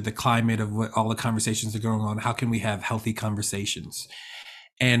especially with the climate of what all the conversations are going on, how can we have healthy conversations?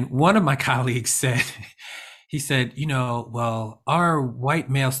 And one of my colleagues said, he said, well, our white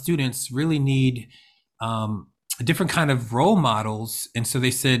male students really need a different kind of role models. And so they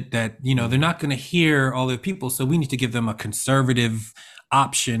said that, they're not going to hear all the people. So we need to give them a conservative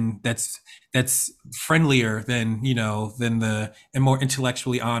option that's friendlier than and more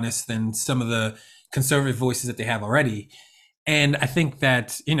intellectually honest than some of the conservative voices that they have already. And I think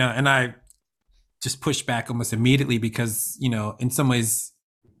that, and I just pushed back almost immediately because, in some ways,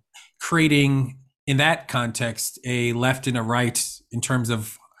 creating in that context a left and a right in terms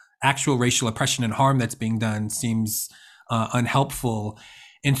of actual racial oppression and harm that's being done seems unhelpful.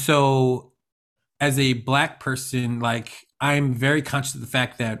 And so as a Black person, like, I'm very conscious of the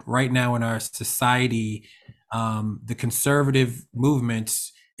fact that right now in our society, the conservative movement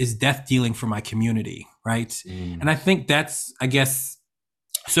is death dealing for my community, right? And I think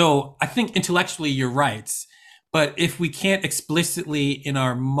so I think intellectually you're right, But if we can't explicitly in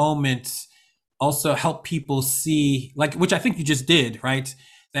our moments also help people see, like, which I think you just did, right?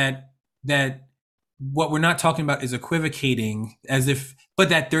 That what we're not talking about is equivocating as if, but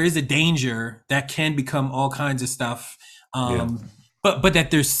that there is a danger that can become all kinds of stuff. But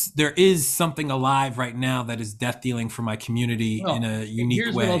that there is something alive right now that is death dealing for my community in a unique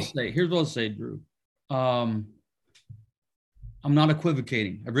way. Here's what I'll say, Drew. I'm not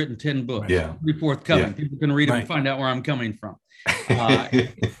equivocating. I've written 10 books. Yeah. Be forthcoming. Yeah. People can read them and find out where I'm coming from.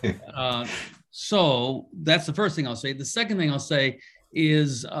 So that's the first thing I'll say. The second thing I'll say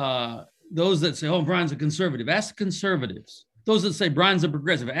is those that say, oh, Brian's a conservative, ask the conservatives. Those that say Brian's a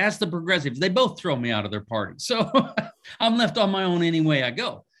progressive, ask the progressives. They both throw me out of their party. So I'm left on my own any way I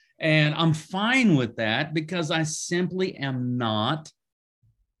go. And I'm fine with that because I simply am not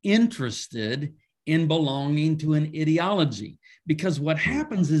interested in belonging to an ideology. Because what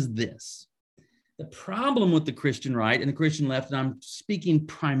happens is this. The problem with the Christian right and the Christian left, and I'm speaking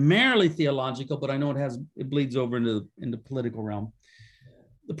primarily theological, but I know it bleeds over into the political realm.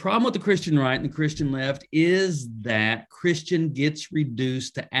 The problem with the Christian right and the Christian left is that Christian gets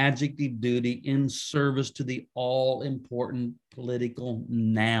reduced to adjective duty in service to the all-important political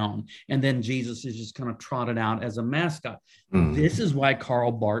noun. And then Jesus is just kind of trotted out as a mascot. This is why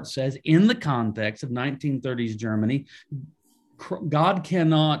Karl Barth says, in the context of 1930s Germany, God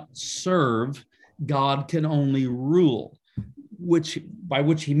cannot serve, God can only rule. By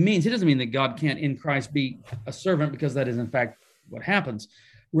which he means, he doesn't mean that God can't in Christ be a servant, because that is in fact what happens.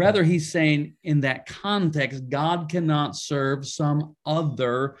 Rather, he's saying in that context, God cannot serve some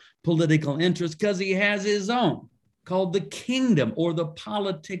other political interest because he has his own, called the kingdom or the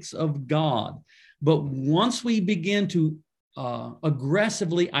politics of God. But once we begin to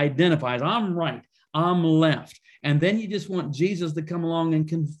aggressively identify as I'm right, I'm left, and then you just want Jesus to come along and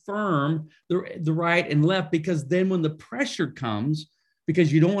confirm the right and left, because then when the pressure comes,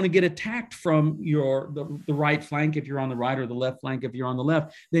 because you don't want to get attacked from the right flank if you're on the right, or the left flank if you're on the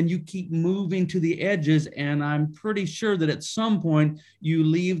left, then you keep moving to the edges. And I'm pretty sure that at some point you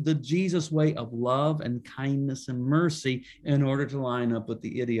leave the Jesus way of love and kindness and mercy in order to line up with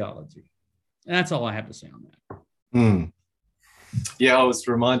the ideology. And that's all I have to say on that. Yeah, I was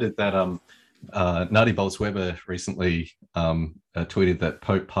reminded that Nadi Bolz-Weber recently tweeted that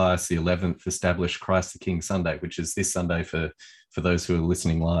Pope Pius XI established Christ the King Sunday, which is this Sunday for those who are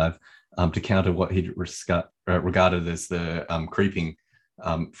listening live, to counter what he regarded as the creeping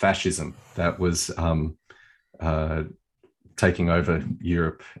fascism that was taking over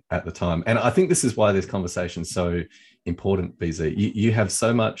Europe at the time. And I think this is why this conversation is so important, BZ. You have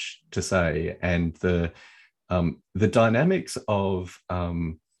so much to say, and the dynamics of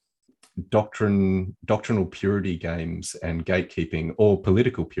doctrinal purity games and gatekeeping, or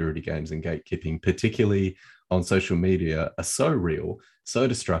political purity games and gatekeeping, particularly on social media, are so real, so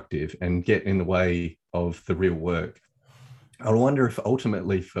destructive, and get in the way of the real work. I wonder if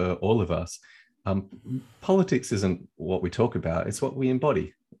ultimately for all of us, politics isn't what we talk about, it's what we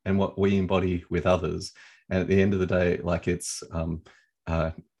embody and what we embody with others. And at the end of the day, like, it's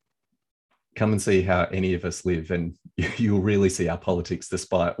come and see how any of us live, and you'll really see our politics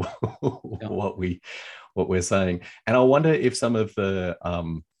despite what we're saying. And I wonder if some of the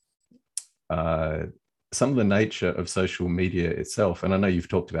nature of social media itself, and I know you've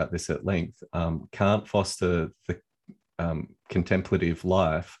talked about this at length, can't foster the contemplative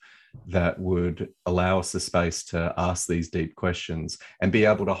life that would allow us the space to ask these deep questions and be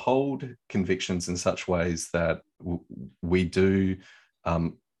able to hold convictions in such ways that we do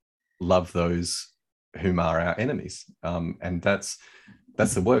love those whom are our enemies. And that's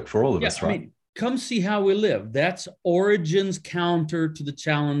the work for all of us, right? I mean, come see how we live. That's Origen's counter to the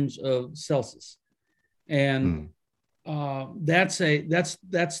challenge of Celsus. And that's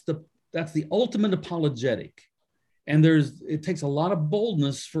the ultimate apologetic. And it takes a lot of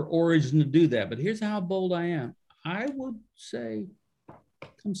boldness for Origen to do that. But here's how bold I am. I would say,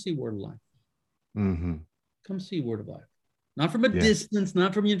 come see Word of Life. Mm-hmm. Come see Word of Life. Not from a distance,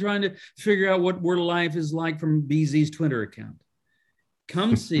 not from you trying to figure out what Word of Life is like from BZ's Twitter account.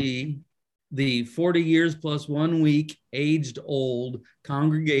 Come see the 40 years plus 1 week aged old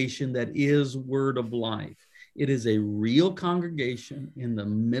congregation that is Word of Life. It is a real congregation in the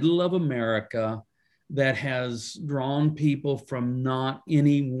middle of America that has drawn people from not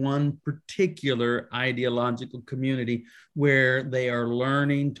any one particular ideological community, where they are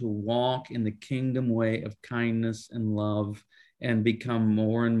learning to walk in the kingdom way of kindness and love and become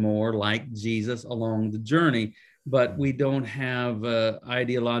more and more like Jesus along the journey. But we don't have an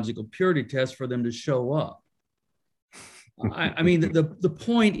ideological purity test for them to show up. I mean, the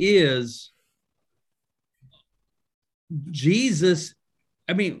point is, Jesus,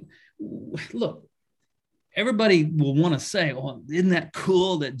 I mean, look, everybody will want to say, "Oh, isn't that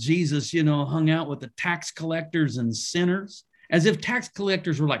cool that Jesus, hung out with the tax collectors and sinners?" As if tax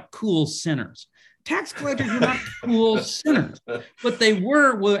collectors were like cool sinners. Tax collectors were not cool sinners, but they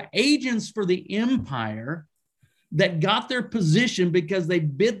were agents for the empire that got their position because they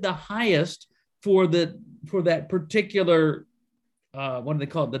bid the highest for that particular what do they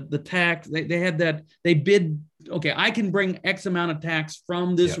call it? The tax. They had that. They bid. Okay, I can bring X amount of tax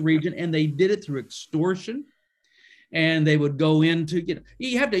from this region, and they did it through extortion. And they would go into,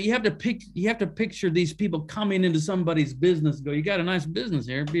 you have to picture these people coming into somebody's business. And go, you got a nice business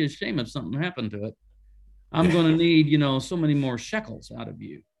here. It'd be a shame if something happened to it. I'm going to need so many more shekels out of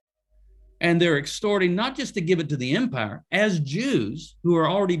you. And they're extorting, not just to give it to the empire as Jews who are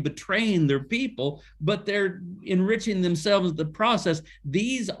already betraying their people, but they're enriching themselves in the process.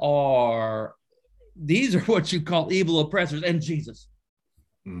 These are what you call evil oppressors. And Jesus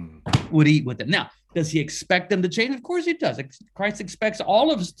would eat with them. Now, does he expect them to change? Of course he does. Christ expects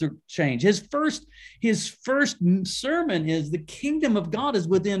all of us to change. His first sermon is the kingdom of God is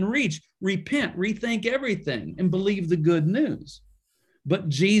within reach. Repent, rethink everything, and believe the good news. But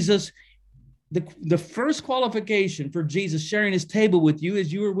Jesus, the first qualification for Jesus sharing his table with you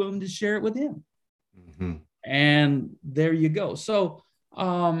is you are willing to share it with him. Mm-hmm. And there you go. So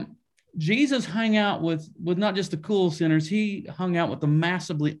Jesus hung out with not just the cool sinners, he hung out with the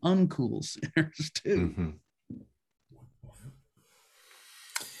massively uncool sinners too. Mm-hmm.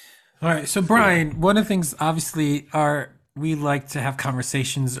 All right. So Brian, one of the things obviously we like to have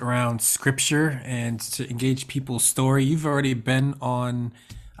conversations around scripture and to engage people's story. You've already been on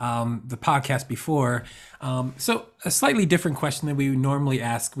the podcast before. So a slightly different question than we would normally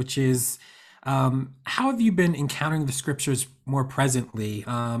ask, which is, how have you been encountering the scriptures more presently?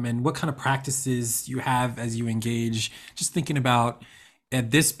 And what kind of practices you have as you engage? Just thinking about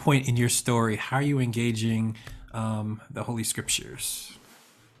at this point in your story, how are you engaging the Holy Scriptures?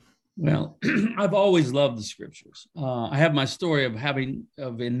 Well, I've always loved the scriptures. I have my story of in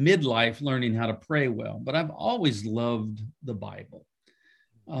midlife learning how to pray well, but I've always loved the Bible.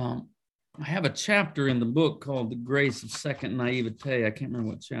 I have a chapter in the book called The Grace of Second Naivete. I can't remember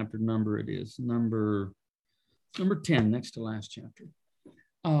what chapter number it is. Number 10, next to last chapter.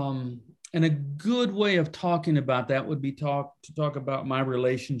 And a good way of talking about that would be to talk about my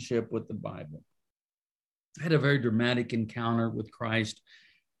relationship with the Bible. I had a very dramatic encounter with Christ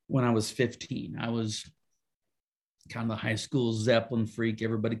when I was 15. I was kind of the high school Zeppelin freak.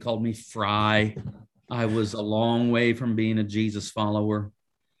 Everybody called me Fry. I was a long way from being a Jesus follower.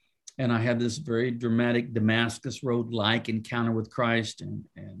 And I had this very dramatic Damascus Road-like encounter with Christ, and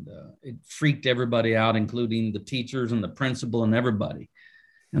it freaked everybody out, including the teachers and the principal and everybody.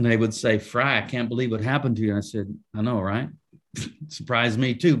 And they would say, "Fry, I can't believe what happened to you." And I said, "I know, right?" It surprised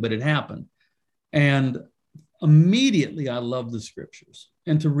me too, but it happened. And immediately I loved the scriptures.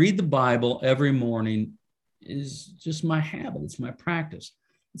 And to read the Bible every morning is just my habit. It's my practice.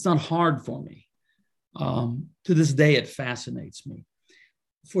 It's not hard for me. To this day, it fascinates me.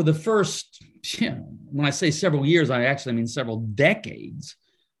 For the first, when I say several years, I actually mean several decades,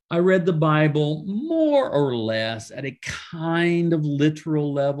 I read the Bible more or less at a kind of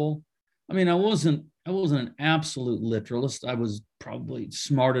literal level. I mean, I wasn't an absolute literalist. I was probably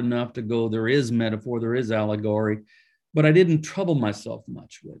smart enough to go, there is metaphor, there is allegory, but I didn't trouble myself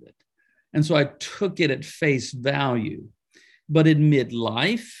much with it. And so I took it at face value. But in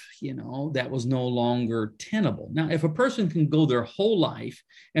midlife, that was no longer tenable. Now, if a person can go their whole life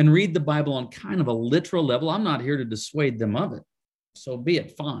and read the Bible on kind of a literal level, I'm not here to dissuade them of it. So be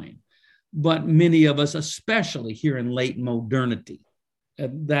it, fine. But many of us, especially here in late modernity,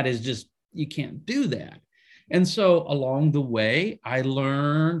 that is just, you can't do that. And so along the way, I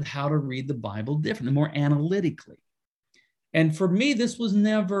learned how to read the Bible differently, more analytically. And for me, this was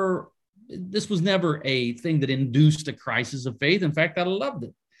never a thing that induced a crisis of faith. In fact, I loved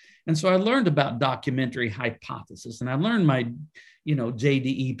it. And so I learned about documentary hypothesis, and I learned my,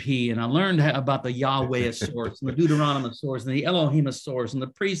 JDEP, and I learned about the Yahweh source and the Deuteronomy source and the Elohim source and the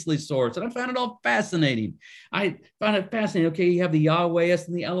priestly source. And I found it all fascinating. I found it fascinating. Okay, you have the Yahweh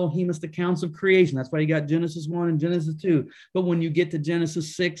and the Elohim accounts of creation. That's why you got Genesis 1 and Genesis 2. But when you get to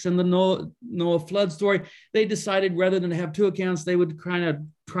Genesis 6 and the Noah flood story, they decided rather than have two accounts, they would kind of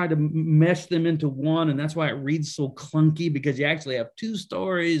try to mesh them into one. And that's why it reads so clunky, because you actually have two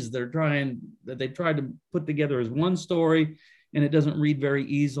stories that they tried to put together as one story, and it doesn't read very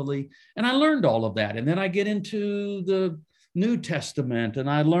easily. And I learned all of that. And then I get into the New Testament, and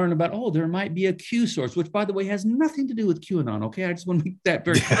I learn about, there might be a Q source, which, by the way, has nothing to do with QAnon. Okay, I just want to make that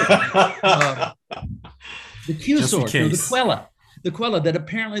very clear. The Q Just in source, no, case. the Quella that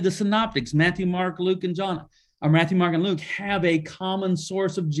apparently the synoptics, Matthew, Mark, Luke, and John, or Matthew, Mark, and Luke have a common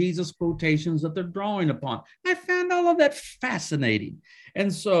source of Jesus quotations that they're drawing upon. I found all of that fascinating.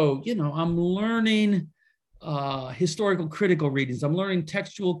 And so, I'm learning historical critical readings. I'm learning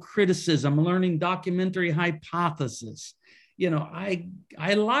textual criticism. I'm learning documentary hypothesis. I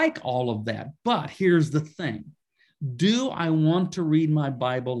like all of that. But here's the thing. Do I want to read my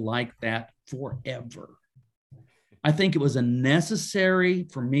Bible like that forever? I think it was a necessary,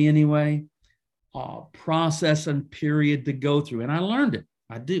 for me anyway, process and period to go through. And I learned it.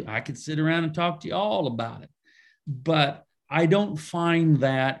 I do. I could sit around and talk to you all about it. But I don't find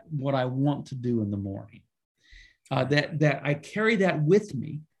that what I want to do in the morning. That I carry that with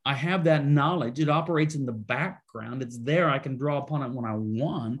me. I have that knowledge. It operates in the background. It's there. I can draw upon it when I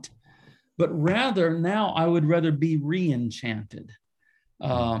want. But now I would rather be re-enchanted.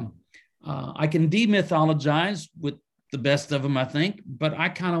 I can demythologize with the best of them, I think, but I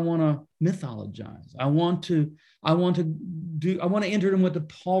kind of want to mythologize. I want to enter in what the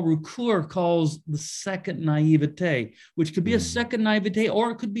Paul Ricoeur calls the second naivete, which could be a second naivete,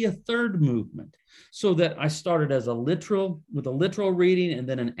 or it could be a third movement. So that I started with a literal reading and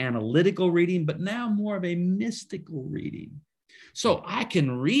then an analytical reading, but now more of a mystical reading. So I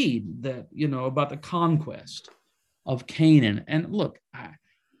can read that, about the conquest of Canaan. And look,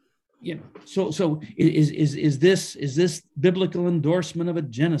 so is this biblical endorsement of a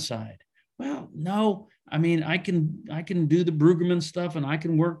genocide? Well, no. I mean, I can do the Brueggemann stuff, and I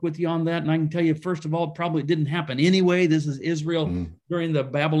can work with you on that. And I can tell you, first of all, it probably didn't happen anyway. This is Israel during the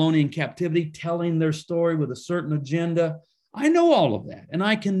Babylonian captivity, telling their story with a certain agenda. I know all of that, and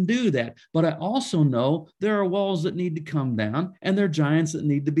I can do that. But I also know there are walls that need to come down, and there are giants that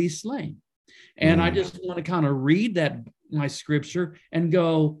need to be slain. And I just want to kind of read my scripture and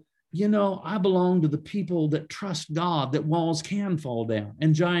go, I belong to the people that trust God, that walls can fall down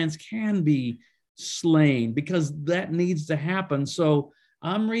and giants can be slain, because that needs to happen. So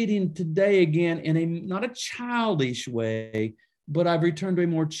I'm reading today again in not a childish way, but I've returned to a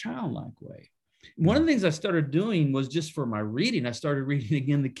more childlike way. One of the things I started doing was, just for my reading, I started reading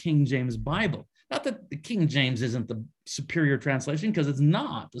again the King James Bible. Not that the King James isn't the superior translation, because it's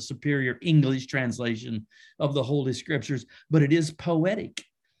not the superior English translation of the Holy Scriptures, but it is poetic.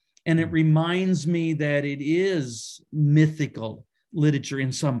 And it reminds me that it is mythical literature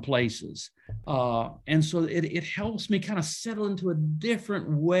in some places. And so it helps me kind of settle into a different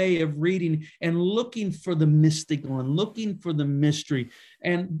way of reading and looking for the mystical and looking for the mystery.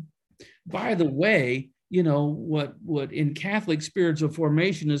 And by the way, what in Catholic spiritual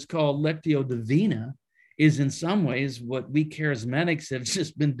formation is called Lectio Divina is in some ways what we charismatics have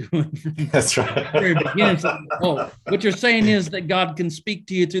just been doing from That's right. the very beginning. So, what you're saying is that God can speak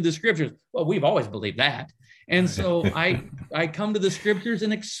to you through the scriptures. Well, we've always believed that. And so I come to the scriptures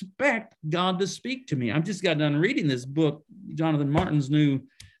and expect God to speak to me. I've just got done reading this book, Jonathan Martin's new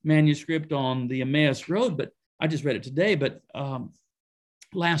manuscript on the Emmaus Road, but I just read it today. But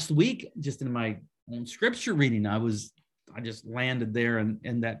last week, just in my own scripture reading, I just landed there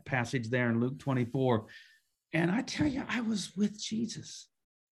in that passage there in Luke 24. And I tell you, I was with Jesus.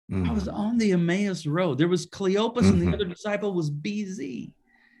 I was on the Emmaus Road. There was Cleopas and the other disciple was BZ.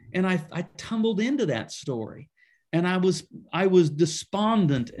 And I tumbled into that story. And I was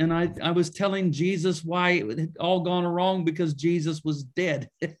despondent, and I was telling Jesus why it had all gone wrong, because Jesus was dead.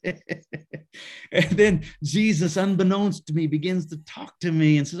 And then Jesus, unbeknownst to me, begins to talk to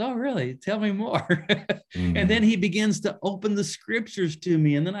me and says, "Oh, really? Tell me more." And then he begins to open the scriptures to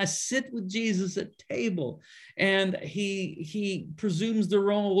me. And then I sit with Jesus at table, and he presumes the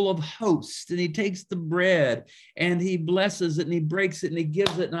role of host, and he takes the bread and he blesses it and he breaks it and he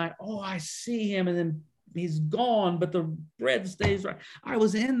gives it. And I see him, and then he's gone, but the bread stays right. I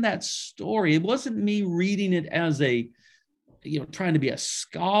was in that story. It wasn't me reading it as trying to be a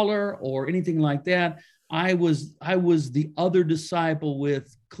scholar or anything like that. I was the other disciple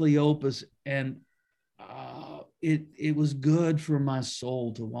with Cleopas, and it was good for my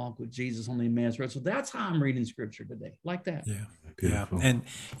soul to walk with Jesus on the Emmaus Road. So that's how I'm reading scripture today, like that. Yeah. Beautiful. Yeah.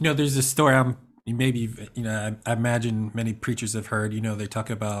 And, there's this story I imagine many preachers have heard, they talk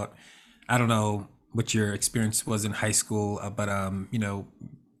about, I don't know what your experience was in high school, but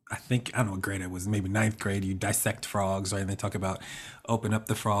I think, I don't know what grade it was, maybe ninth grade, you dissect frogs, right? And they talk about open up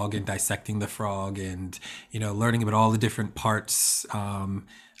the frog and dissecting the frog and, learning about all the different parts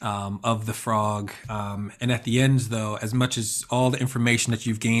of the frog. And at the end, though, as much as all the information that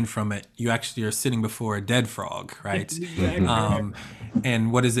you've gained from it, you actually are sitting before a dead frog, right? Exactly.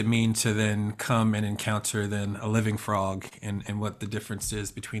 And what does it mean to then come and encounter then a living frog and what the difference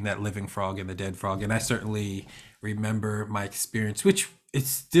is between that living frog and the dead frog? And I certainly remember my experience, which it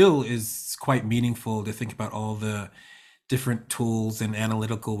still is quite meaningful to think about all the different tools and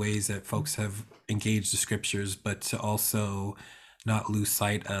analytical ways that folks have engaged the scriptures, but to also not lose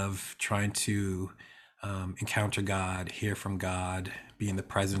sight of trying to encounter God, hear from God, be in the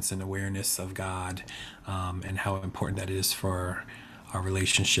presence and awareness of God, and how important that is for our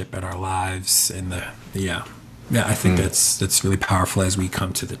relationship and our lives. And I think that's really powerful as we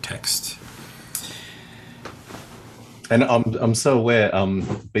come to the text. And I'm so aware,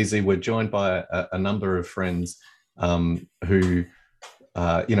 BZ, we're joined by a number of friends who,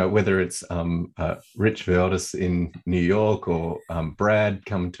 whether it's Rich Vildis in New York, or Brad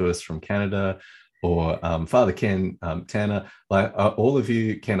coming to us from Canada, or Father Ken Tanner, like all of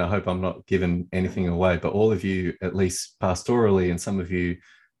you, Ken, I hope I'm not giving anything away, but all of you, at least pastorally, and some of you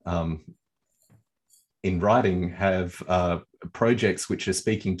in writing, have projects which are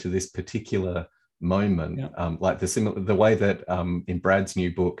speaking to this particular moment, like the way that in Brad's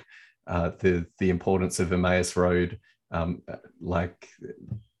new book, the importance of Emmaus Road, like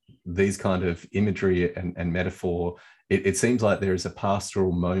these kind of imagery and metaphor, it seems like there is a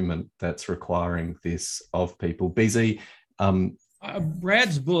pastoral moment that's requiring this of people. BZ,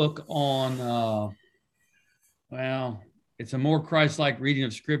 Brad's book on it's a more Christ-like reading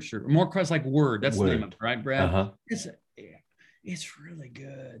of Scripture, more Christ-like word. That's the name of it, right, Brad? Uh-huh. It's really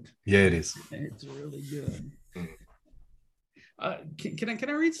good. Yeah, it is. It's really good. Can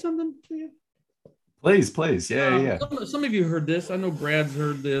I read something to you? Please. Yeah. Some of you heard this. I know Brad's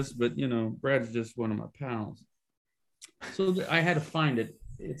heard this, but Brad's just one of my pals. So I had to find it.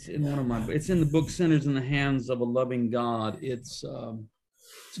 It's in it's in the book Sinners in the Hands of a Loving God. It's a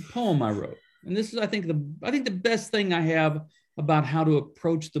poem I wrote. And this is, I think the best thing I have about how to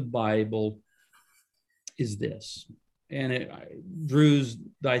approach the Bible is this. And Drew's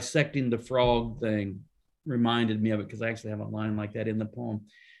dissecting the frog thing reminded me of it, because I actually have a line like that in the poem.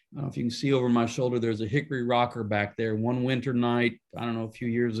 I don't know if you can see over my shoulder, there's a hickory rocker back there. One winter night, I don't know, a few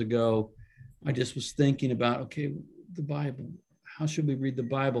years ago, I just was thinking about, okay, the Bible, how should we read the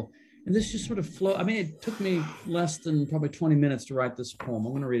Bible? And this just sort of flowed. I mean, it took me less than probably 20 minutes to write this poem.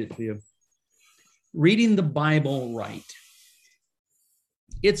 I'm going to read it to you. Reading the Bible right.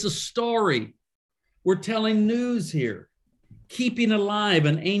 It's a story. We're telling news here, keeping alive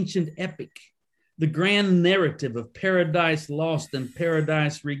an ancient epic, the grand narrative of paradise lost and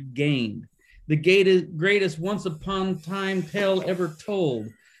paradise regained, the greatest once upon time tale ever told,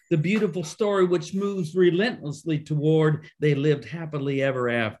 the beautiful story which moves relentlessly toward they lived happily ever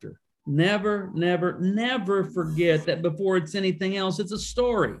after. Never, never, never forget that before it's anything else, it's a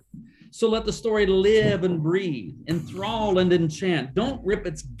story. So let the story live and breathe, enthrall and enchant. Don't rip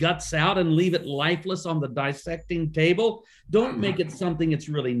its guts out and leave it lifeless on the dissecting table. Don't make it something it's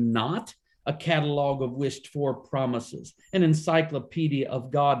really not, a catalog of wished-for promises, an encyclopedia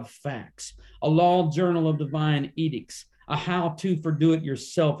of God facts, a law journal of divine edicts, a how-to for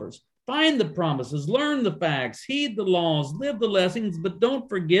do-it-yourselfers. Find the promises, learn the facts, heed the laws, live the lessons, but don't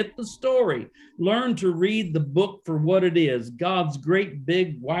forget the story. Learn to read the book for what it is, God's great,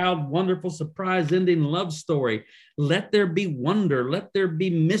 big, wild, wonderful, surprise-ending love story. Let there be wonder, let there be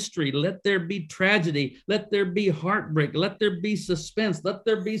mystery, let there be tragedy, let there be heartbreak, let there be suspense, let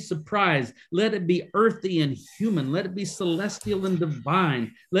there be surprise, let it be earthy and human, let it be celestial and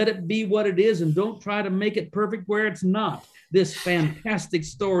divine, let it be what it is, and don't try to make it perfect where it's not. This fantastic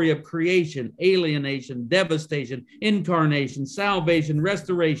story of creation, alienation, devastation, incarnation, salvation,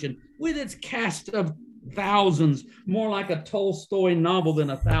 restoration, with its cast of thousands, more like a Tolstoy novel than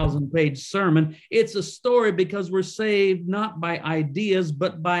a 1,000-page sermon. It's a story because we're saved not by ideas,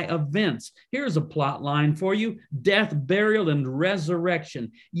 but by events. Here's a plot line for you: death, burial, and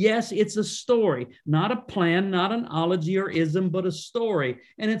resurrection. Yes, it's a story, not a plan, not an ology or ism, but a story.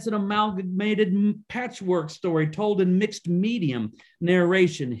 And it's an amalgamated patchwork story told in mixed medium: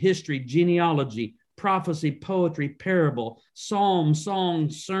 narration, history, genealogy, prophecy, poetry, parable, psalm, song,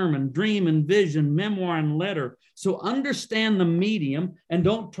 sermon, dream and vision, memoir and letter. So understand the medium and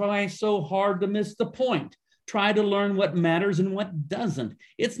don't try so hard to miss the point. Try to learn what matters and what doesn't.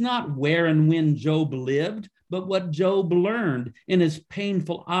 It's not where and when Job lived, but what Job learned in his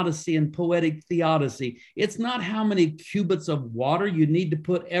painful odyssey and poetic theodicy. It's not how many cubits of water you need to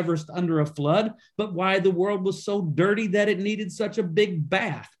put Everest under a flood, but why the world was so dirty that it needed such a big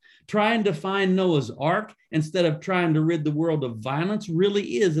bath. Trying to find Noah's Ark instead of trying to rid the world of violence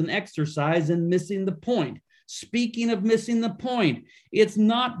really is an exercise in missing the point. Speaking of missing the point, it's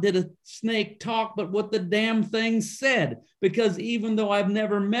not did a snake talk, but what the damn thing said. Because even though I've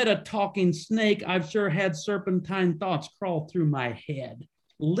never met a talking snake, I've sure had serpentine thoughts crawl through my head.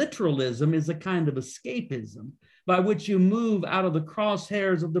 Literalism is a kind of escapism by which you move out of the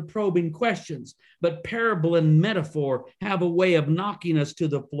crosshairs of the probing questions. But parable and metaphor have a way of knocking us to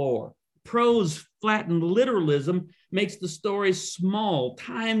the floor. Prose flattened literalism makes the story small,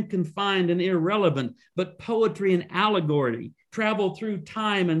 time confined, and irrelevant, but poetry and allegory travel through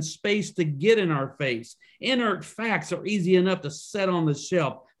time and space to get in our face. Inert facts are easy enough to set on the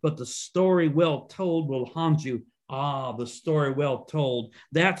shelf, but the story well told will haunt you. Ah, the story well told.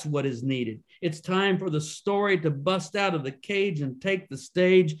 That's what is needed. It's time for the story to bust out of the cage and take the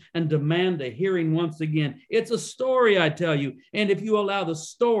stage and demand a hearing once again. It's a story, I tell you. And if you allow the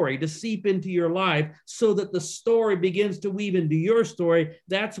story to seep into your life so that the story begins to weave into your story,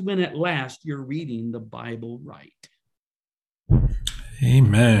 that's when at last you're reading the Bible right.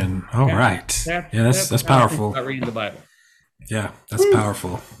 Amen. All right. That's powerful. About reading the Bible. Yeah, that's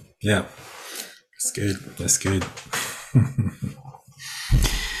powerful. Yeah. That's good. That's good.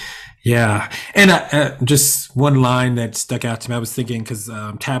 Yeah. And just one line that stuck out to me, I was thinking, because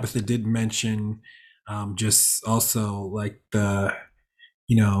Tabitha did mention just also like the,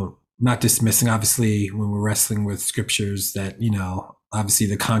 not dismissing, obviously, when we're wrestling with scriptures that, obviously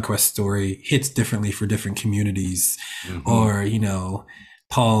the conquest story hits differently for different communities, or,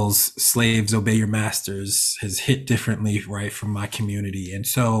 Paul's slaves obey your masters has hit differently, right, from my community. And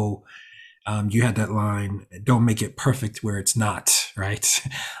so you had that line, don't make it perfect where it's not, right?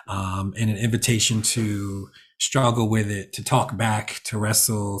 And an invitation to struggle with it, to talk back, to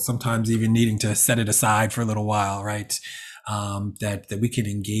wrestle, sometimes even needing to set it aside for a little while, right? That we can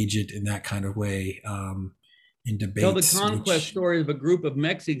engage it in that kind of way in debates. Tell the conquest story of a group of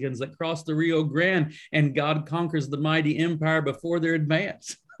Mexicans that crossed the Rio Grande and God conquers the mighty empire before their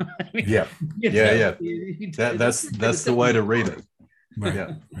advance. Yeah. That's the way to read it. Right.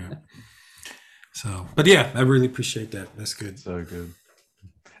 Yeah. So, but yeah, I really appreciate that. That's good. So good.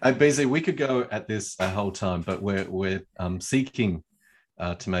 Basically, we could go at this a whole time, but we're seeking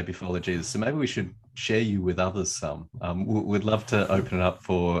to maybe follow Jesus. So maybe we should share you with others some. We'd love to open it up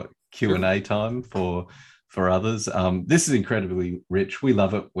for Q&A time for others. This is incredibly rich. We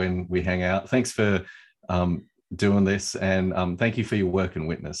love it when we hang out. Thanks for doing this, and thank you for your work and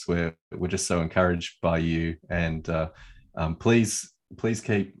witness. We're just so encouraged by you, and please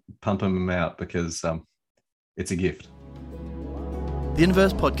keep pumping them out, because it's a gift. The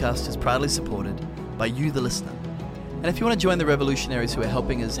Inverse podcast is proudly supported by you, the listener. And if you want to join the revolutionaries who are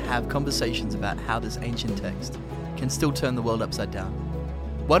helping us have conversations about how this ancient text can still turn the world upside down,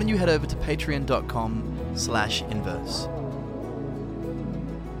 why don't you head over to patreon.com/inverse.